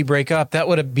Kelsey break up, that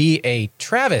would be a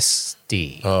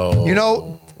travesty. Oh, You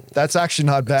know, that's actually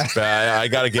not bad. I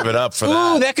got to give it up for Ooh,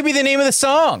 that. that could be the name of the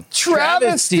song.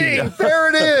 Travesty. There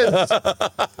it is.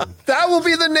 That will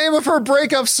be the name of her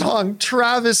breakup song,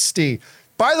 Travesty.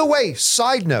 By the way,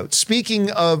 side note,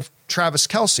 speaking of Travis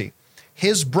Kelce,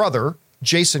 his brother,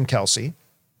 Jason Kelce,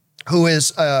 who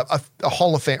is a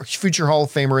Hall of Fame, future Hall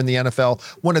of Famer in the NFL,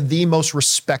 one of the most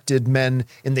respected men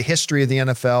in the history of the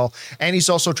NFL. And he's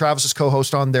also Travis's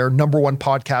co-host on their #1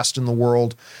 podcast in the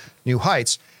world, New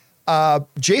Heights.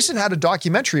 Jason had a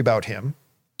documentary about him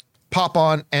pop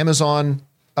on Amazon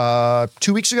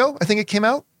 2 weeks ago. I think it came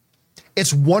out.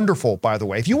 It's wonderful, by the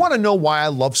way. If you want to know why I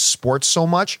love sports so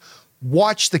much,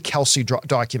 watch the Kelsey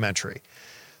documentary.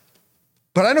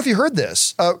 But I don't know if you heard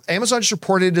this. Amazon just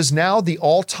reported it is now the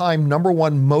all-time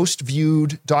 #1 most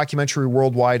viewed documentary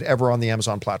worldwide ever on the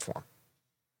Amazon platform.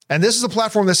 And this is a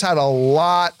platform that's had a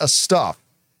lot of stuff.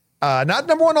 Not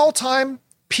 #1 all-time,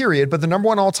 period, but the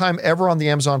 #1 all-time ever on the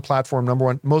Amazon platform,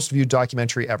 #1 most viewed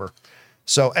documentary ever.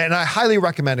 So, and I highly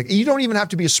recommend it. You don't even have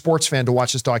to be a sports fan to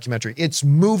watch this documentary. It's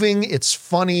moving. It's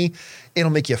funny.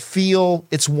 It'll make you feel.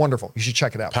 It's wonderful. You should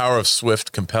check it out. Power of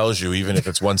Swift compels you, even if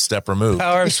it's one step removed.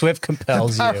 Power of Swift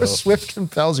compels you. Power of Swift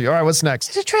compels you. All right, what's next?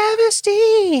 It's a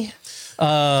travesty.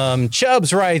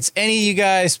 Chubbs writes, any of you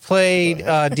guys played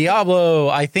Diablo?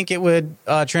 I think it would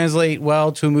translate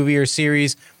well to a movie or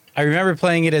series. I remember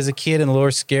playing it as a kid and the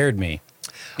lore scared me.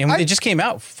 And it just came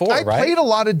out 4, right? I played a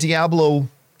lot of Diablo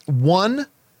 1,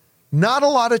 not a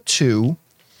lot of 2.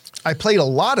 I played a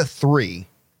lot of 3.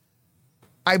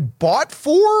 I bought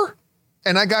 4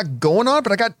 and I got going on,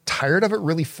 but I got tired of it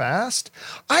really fast.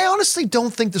 I honestly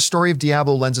don't think the story of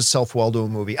Diablo lends itself well to a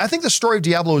movie. I think the story of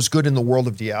Diablo is good in the world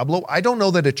of Diablo. I don't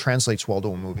know that it translates well to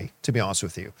a movie, to be honest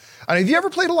with you. Have you ever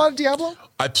played a lot of Diablo?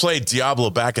 I played Diablo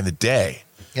back in the day.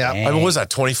 Yeah. I mean, what was that,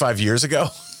 25 years ago?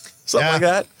 Something like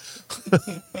that?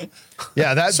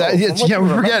 Yeah, we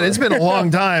forget. It's been a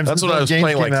long time That's since what I the was game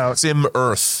playing, came like out. Sim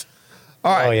Earth.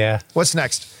 All right. Oh, yeah. What's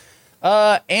next?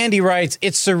 Andy writes,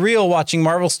 it's surreal watching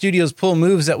Marvel Studios pull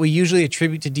moves that we usually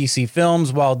attribute to DC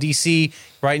films, while DC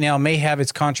right now may have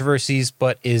its controversies,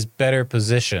 but is better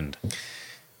positioned.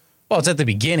 Well, it's at the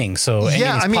beginning, so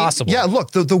anything's possible. Yeah,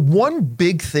 look, the one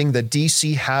big thing that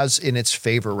DC has in its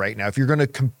favor right now, if you're going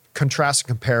to contrast and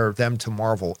compare them to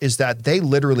Marvel, is that they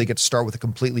literally get to start with a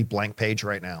completely blank page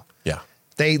right now. Yeah.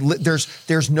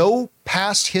 There's no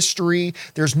past history.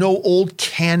 There's no old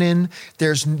canon.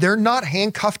 They're not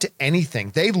handcuffed to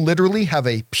anything. They literally have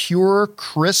a pure,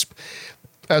 crisp,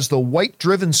 as the white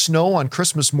driven snow on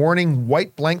Christmas morning,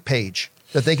 white blank page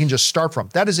that they can just start from.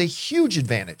 That is a huge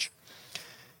advantage.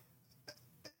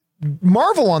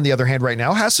 Marvel, on the other hand, right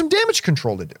now has some damage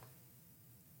control to do.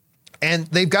 And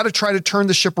they've got to try to turn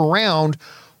the ship around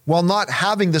while not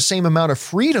having the same amount of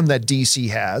freedom that DC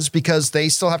has, because they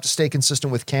still have to stay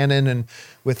consistent with canon and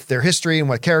with their history and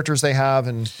what characters they have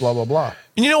and blah, blah, blah.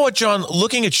 And you know what, John?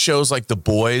 Looking at shows like The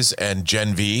Boys and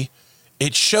Gen V,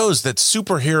 it shows that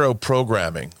superhero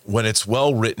programming, when it's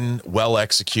well written, well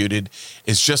executed,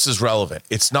 is just as relevant.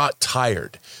 It's not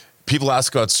tired. People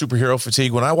ask about superhero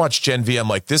fatigue. When I watch Gen V, I'm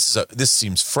like, this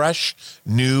seems fresh,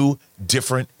 new,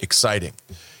 different, exciting.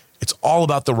 It's all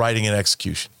about the writing and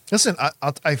execution. Listen,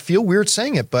 I feel weird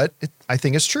saying it, but I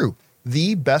think it's true.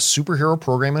 the best superhero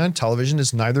programming on television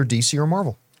is neither DC or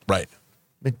Marvel. Right.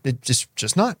 It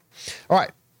just not. All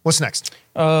right. What's next?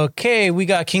 Okay, we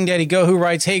got King Daddy Go, who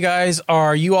writes, "Hey guys,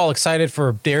 are you all excited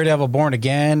for Daredevil Born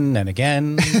Again and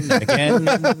again and again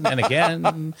and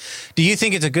again? Do you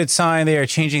think it's a good sign they are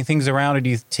changing things around, or do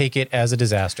you take it as a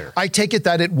disaster?" I take it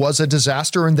that it was a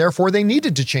disaster and therefore they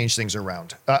needed to change things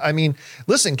around. I mean,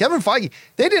 listen, Kevin Feige,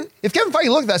 if Kevin Feige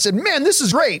looked at that and said, man, this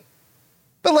is great,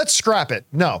 but let's scrap it.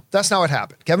 No, that's not what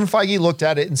happened. Kevin Feige looked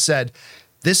at it and said,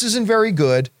 this isn't very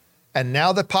good. And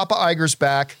now that Papa Iger's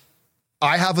back,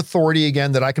 I have authority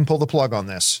again that I can pull the plug on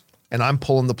this, and I'm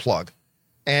pulling the plug.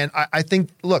 And I think,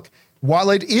 look, while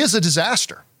it is a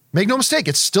disaster, make no mistake,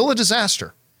 it's still a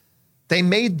disaster. They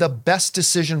made the best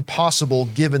decision possible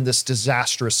given this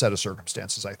disastrous set of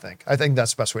circumstances, I think. I think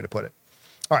that's the best way to put it.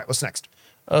 All right, what's next?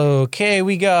 Okay,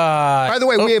 we got... By the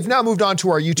way, we have now moved on to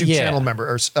our YouTube channel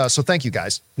members, so thank you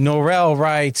guys. Norel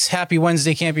writes, "Happy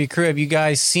Wednesday, Campy Crew. Have you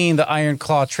guys seen the Iron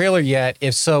Claw trailer yet?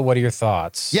 If so, what are your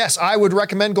thoughts?" Yes, I would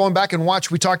recommend going back and watch.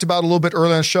 We talked about it a little bit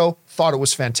earlier in the show. Thought it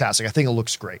was fantastic. I think it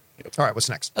looks great. All right, what's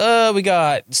next? We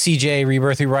got CJ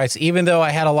Rebirth, who writes, "Even though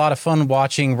I had a lot of fun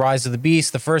watching Rise of the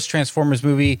Beast, the first Transformers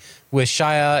movie with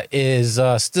Shia is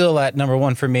still at number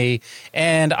one for me,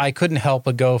 and I couldn't help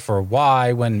but go for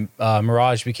why when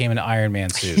Mirage became an Iron Man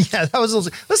suit." Yeah, that was...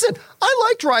 Listen, I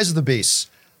liked Rise of the Beasts.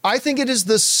 I think it is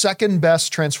the second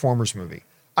best Transformers movie.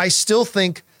 I still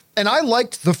think... And I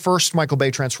liked the first Michael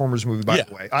Bay Transformers movie, by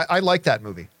the way. I like that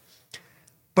movie.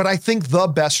 But I think the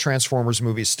best Transformers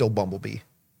movie is still Bumblebee.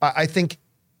 I think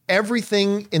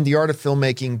everything in the art of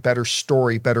filmmaking, better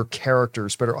story, better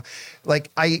characters, better... Like,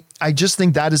 I just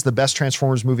think that is the best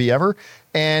Transformers movie ever.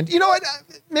 And you know what?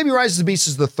 Maybe Rise of the Beast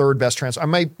is the third best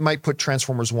Transformers. I might put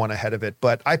Transformers 1 ahead of it,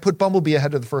 but I put Bumblebee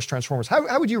ahead of the first Transformers.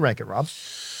 How would you rank it, Rob?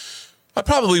 I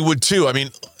probably would too. I mean,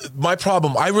 my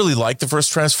problem, I really like the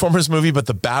first Transformers movie, but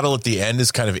the battle at the end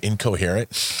is kind of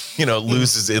incoherent. You know, it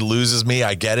loses me.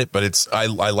 I get it, but I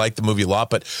like the movie a lot.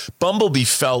 But Bumblebee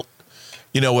felt,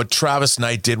 you know, what Travis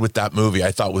Knight did with that movie,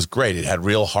 I thought was great. It had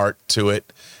real heart to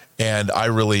it, and I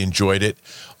really enjoyed it.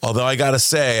 Although I got to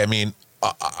say, I mean,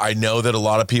 I know that a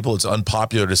lot of people, it's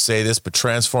unpopular to say this, but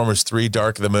Transformers 3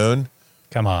 Dark of the Moon,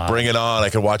 come on. Bring it on. I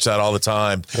could watch that all the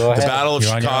time. Go ahead. The Battle of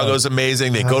Chicago is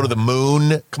amazing. They go to the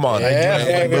moon. Come on.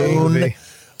 Yeah, moon.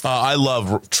 I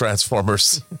love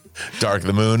Transformers. Dark of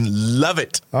the Moon. Love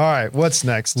it. All right, what's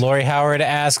next? Lori Howard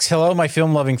asks, "Hello, my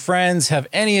film-loving friends. Have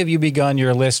any of you begun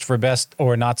your list for best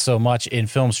or not so much in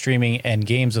film streaming and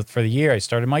games for the year?" I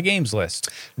started my games list.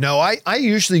 No, I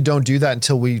usually don't do that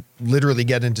until we literally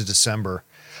get into December.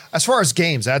 As far as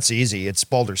games, that's easy. It's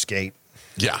Baldur's Gate.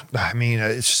 Yeah. I mean,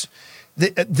 it's...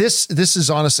 This is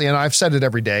honestly, and I've said it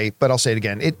every day, but I'll say it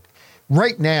again.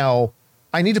 Right now,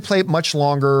 I need to play it much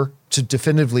longer to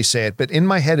definitively say it, but in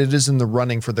my head, it is in the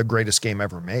running for the greatest game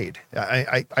ever made.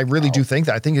 I really do think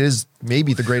that. I think it is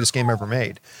maybe the greatest game ever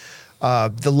made.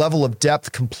 The level of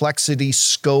depth, complexity,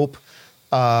 scope,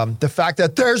 the fact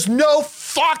that there's no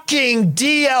fucking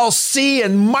DLC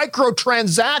and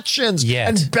microtransactions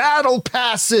and battle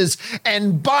passes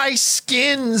and buy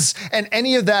skins and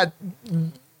any of that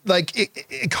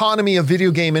economy of video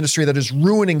game industry that is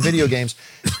ruining video games.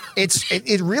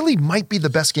 It really might be the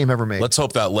best game ever made. Let's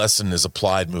hope that lesson is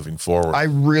applied moving forward. I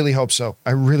really hope so.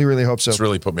 I really, really hope so. It's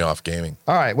really put me off gaming.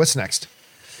 All right, what's next?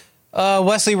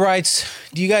 Wesley writes,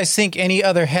 "Do you guys think any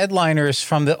other headliners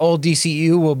from the old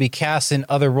DCU will be cast in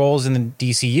other roles in the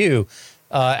DCU?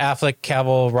 Affleck,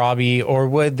 Cavill, Robbie, or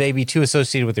would they be too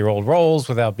associated with their old roles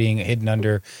without being hidden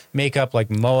under makeup like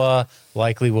Momoa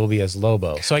likely will be as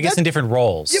Lobo?" So I guess in different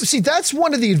roles. Yeah, see, that's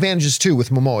one of the advantages too with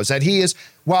Momoa is that he is,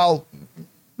 while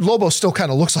Lobo still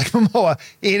kind of looks like Momoa,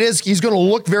 he's going to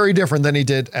look very different than he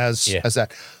did as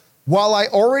that. While I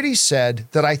already said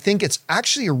that I think it's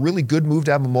actually a really good move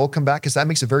to have Momoa come back because that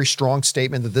makes a very strong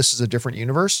statement that this is a different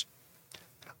universe,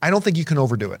 I don't think you can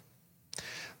overdo it.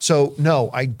 So, no,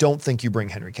 I don't think you bring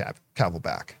Henry Cavill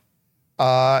back.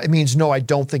 It means, no, I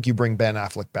don't think you bring Ben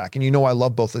Affleck back. And you know I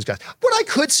love both those guys. What I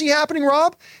could see happening,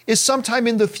 Rob, is sometime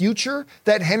in the future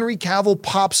that Henry Cavill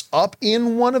pops up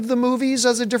in one of the movies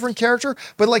as a different character.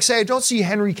 But like, say, I don't see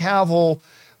Henry Cavill,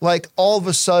 like, all of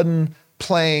a sudden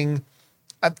playing,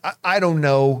 I don't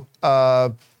know,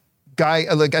 guy,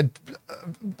 like,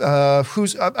 I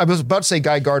was about to say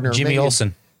Guy Gardner. Jimmy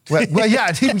Olsen. Well,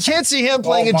 yeah, you can't see him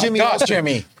playing a Jimmy Olsen.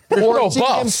 Jimmy. Or see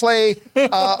him play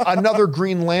another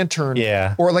Green Lantern,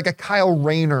 or like a Kyle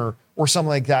Rayner or something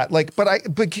like that. Like,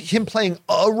 but him playing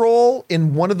a role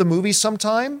in one of the movies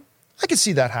sometime, I could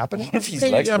see that happening. What if he's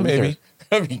Lex Luthor? Maybe.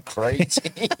 That'd be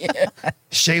crazy.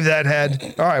 Shave that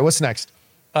head. All right, what's next?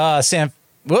 Sam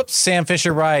Whoops. Sam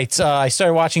Fisher writes, I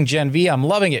started watching Gen V. I'm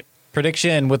loving it.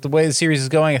 Prediction with the way the series is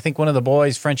going, I think one of the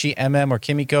boys, Frenchie, MM, or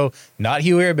Kimiko, not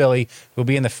Huey or Billy, will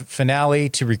be in the finale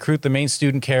to recruit the main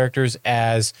student characters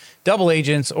as double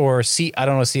agents or I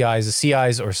don't know,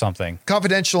 CIs or something.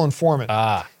 Confidential informant.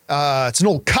 It's an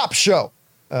old cop show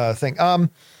thing.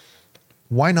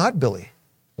 Why not Billy?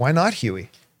 Why not Huey?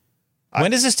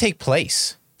 When does this take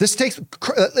place? This takes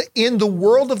in the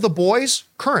world of the boys,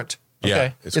 current. Yeah,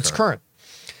 Okay. It's current.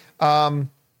 I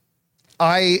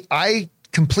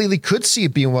completely could see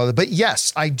it being one of them, but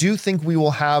yes, I do think we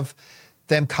will have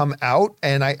them come out,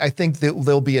 and I think that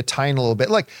there'll be a tie in a little bit.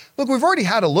 Like, look, we've already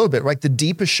had a little bit, right? The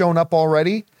Deep has shown up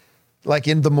already, like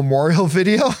in the memorial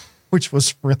video, which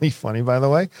was really funny, by the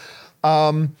way.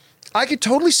 I could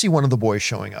totally see one of the boys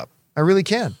showing up. I really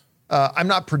can. I'm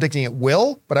not predicting it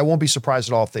will, but I won't be surprised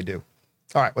at all if they do.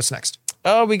 All right, what's next?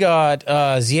 Oh, we got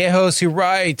Ziejos who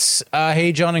writes,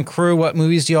 hey, John and crew, what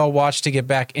movies do y'all watch to get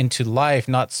back into life?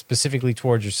 Not specifically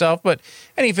towards yourself, but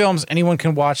any films anyone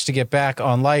can watch to get back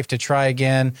on life, to try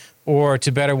again, or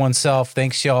to better oneself.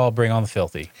 Thanks, y'all. Bring on the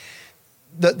filthy.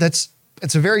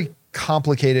 It's a very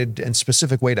complicated and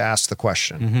specific way to ask the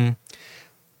question.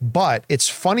 But it's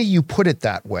funny you put it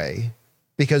that way,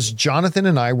 because Jonathan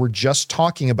and I were just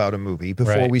talking about a movie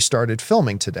before we started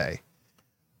filming today.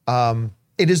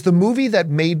 It is the movie that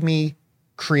made me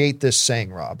create this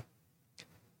saying, Rob.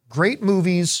 Great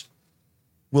movies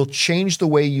will change the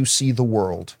way you see the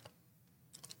world.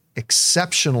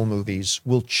 Exceptional movies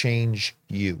will change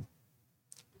you.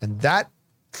 And that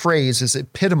phrase is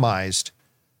epitomized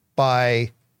by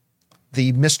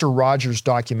the Mr. Rogers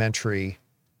documentary,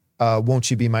 Won't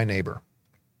You Be My Neighbor?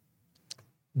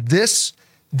 This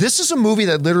is a movie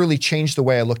that literally changed the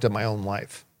way I looked at my own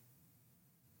life.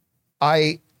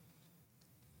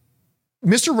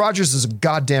 Mr. Rogers is a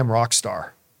goddamn rock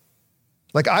star.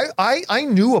 Like I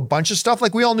knew a bunch of stuff.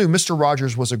 Like we all knew Mr.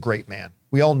 Rogers was a great man.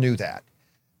 We all knew that.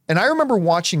 And I remember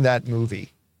watching that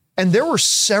movie, and there were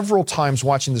several times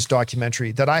watching this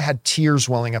documentary that I had tears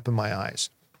welling up in my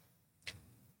eyes.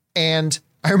 And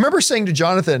I remember saying to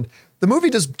Jonathan, the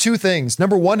movie does two things.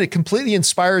 Number one, it completely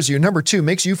inspires you. Number two,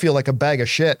 makes you feel like a bag of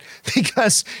shit,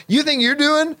 because you think you're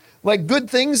doing like good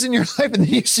things in your life, and then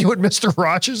you see what Mr.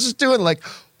 Rogers is doing. Like,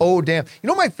 oh, damn. You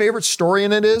know, my favorite story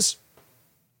in it is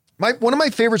one of my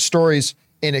favorite stories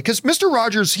in it, because Mr.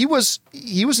 Rogers, he was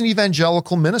an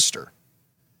evangelical minister.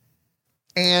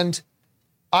 And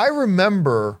I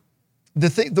remember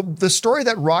the story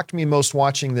that rocked me most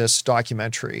watching this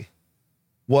documentary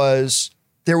was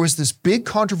there was this big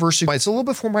controversy. It's a little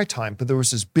before my time, but there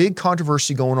was this big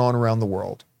controversy going on around the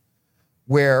world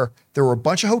where there were a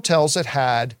bunch of hotels that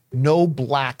had no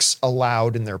blacks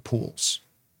allowed in their pools.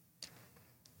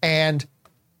 And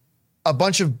a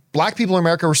bunch of black people in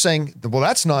America were saying, well,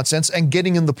 that's nonsense, and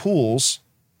getting in the pools.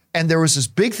 And there was this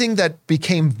big thing that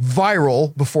became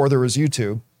viral before there was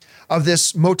YouTube of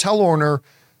this motel owner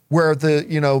where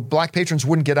the, black patrons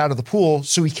wouldn't get out of the pool.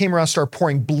 So he came around and started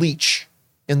pouring bleach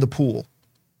in the pool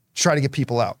to try to get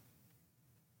people out.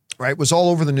 Right? It was all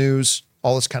over the news,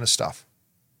 all this kind of stuff.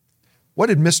 What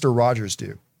did Mr. Rogers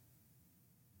do?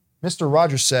 Mr.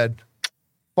 Rogers said,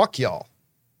 fuck y'all.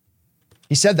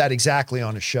 He said that exactly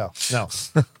on his show. No.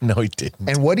 No, he didn't.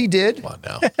 And what he did Come on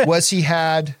now. was he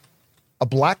had a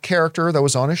black character that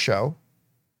was on his show.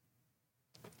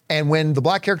 And when the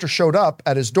black character showed up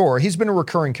at his door, he's been a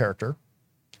recurring character.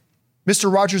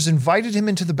 Mr. Rogers invited him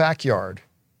into the backyard,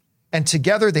 and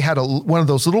together they had one of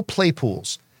those little play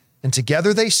pools. And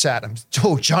together they sat.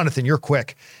 Oh, Jonathan, you're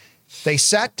quick. They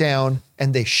sat down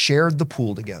and they shared the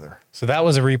pool together. So that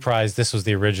was a reprise. This was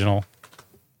the original.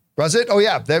 Was it? Oh,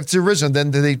 yeah, that's the original.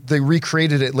 Then they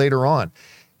recreated it later on.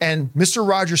 And Mr.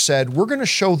 Rogers said, we're going to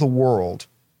show the world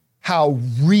how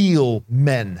real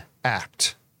men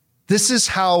act. This is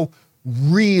how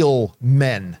real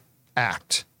men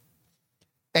act.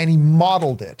 And he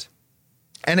modeled it.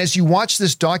 And as you watch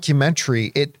this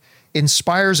documentary, it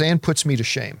inspires and puts me to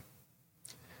shame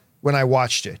when I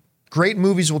watched it. Great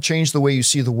movies will change the way you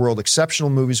see the world. Exceptional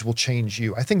movies will change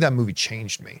you. I think that movie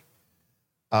changed me.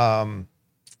 Man,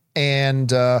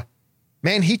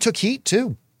 he took heat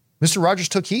too. Mr. Rogers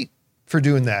took heat for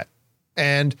doing that.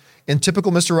 And in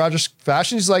typical Mr. Rogers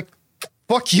fashion, he's like,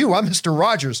 fuck you, I'm Mr.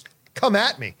 Rogers. Come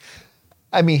at me.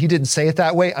 I mean, he didn't say it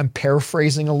that way. I'm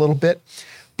paraphrasing a little bit.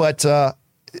 But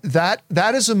that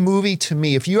is a movie to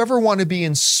me. If you ever want to be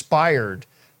inspired,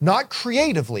 not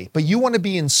creatively, but you want to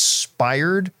be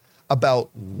inspired about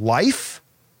life,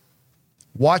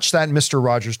 watch that Mr.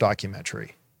 Rogers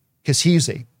documentary, because he's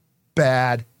a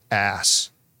bad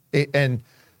ass. And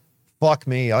fuck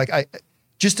me.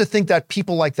 just to think that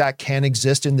people like that can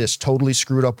exist in this totally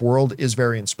screwed up world is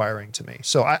very inspiring to me.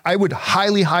 So I would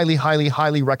highly, highly, highly,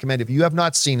 highly recommend, if you have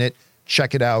not seen it,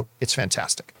 check it out. It's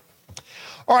fantastic.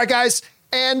 All right, guys.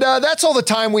 And that's all the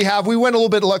time we have. We went a little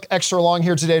bit extra long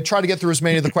here today to try to get through as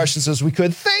many of the questions as we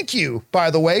could. Thank you,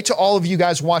 by the way, to all of you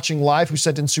guys watching live who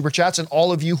sent in super chats, and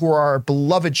all of you who are our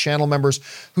beloved channel members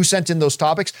who sent in those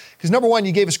topics. Because number one,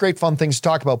 you gave us great fun things to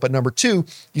talk about. But number two,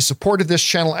 you supported this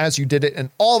channel as you did it. And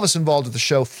all of us involved with the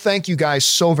show, thank you guys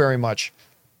so very much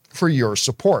for your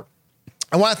support.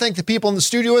 I want to thank the people in the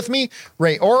studio with me.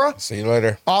 Ray Ora. See you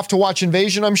later. Off to watch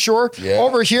Invasion, I'm sure. Yeah.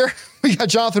 Over here, we got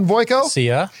Jonathan Voico. See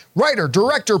ya. Writer,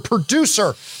 director,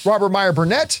 producer, Robert Meyer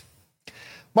Burnett.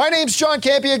 My name's John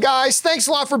Campia, guys. Thanks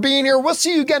a lot for being here. We'll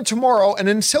see you again tomorrow. And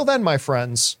until then, my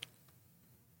friends,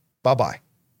 bye-bye.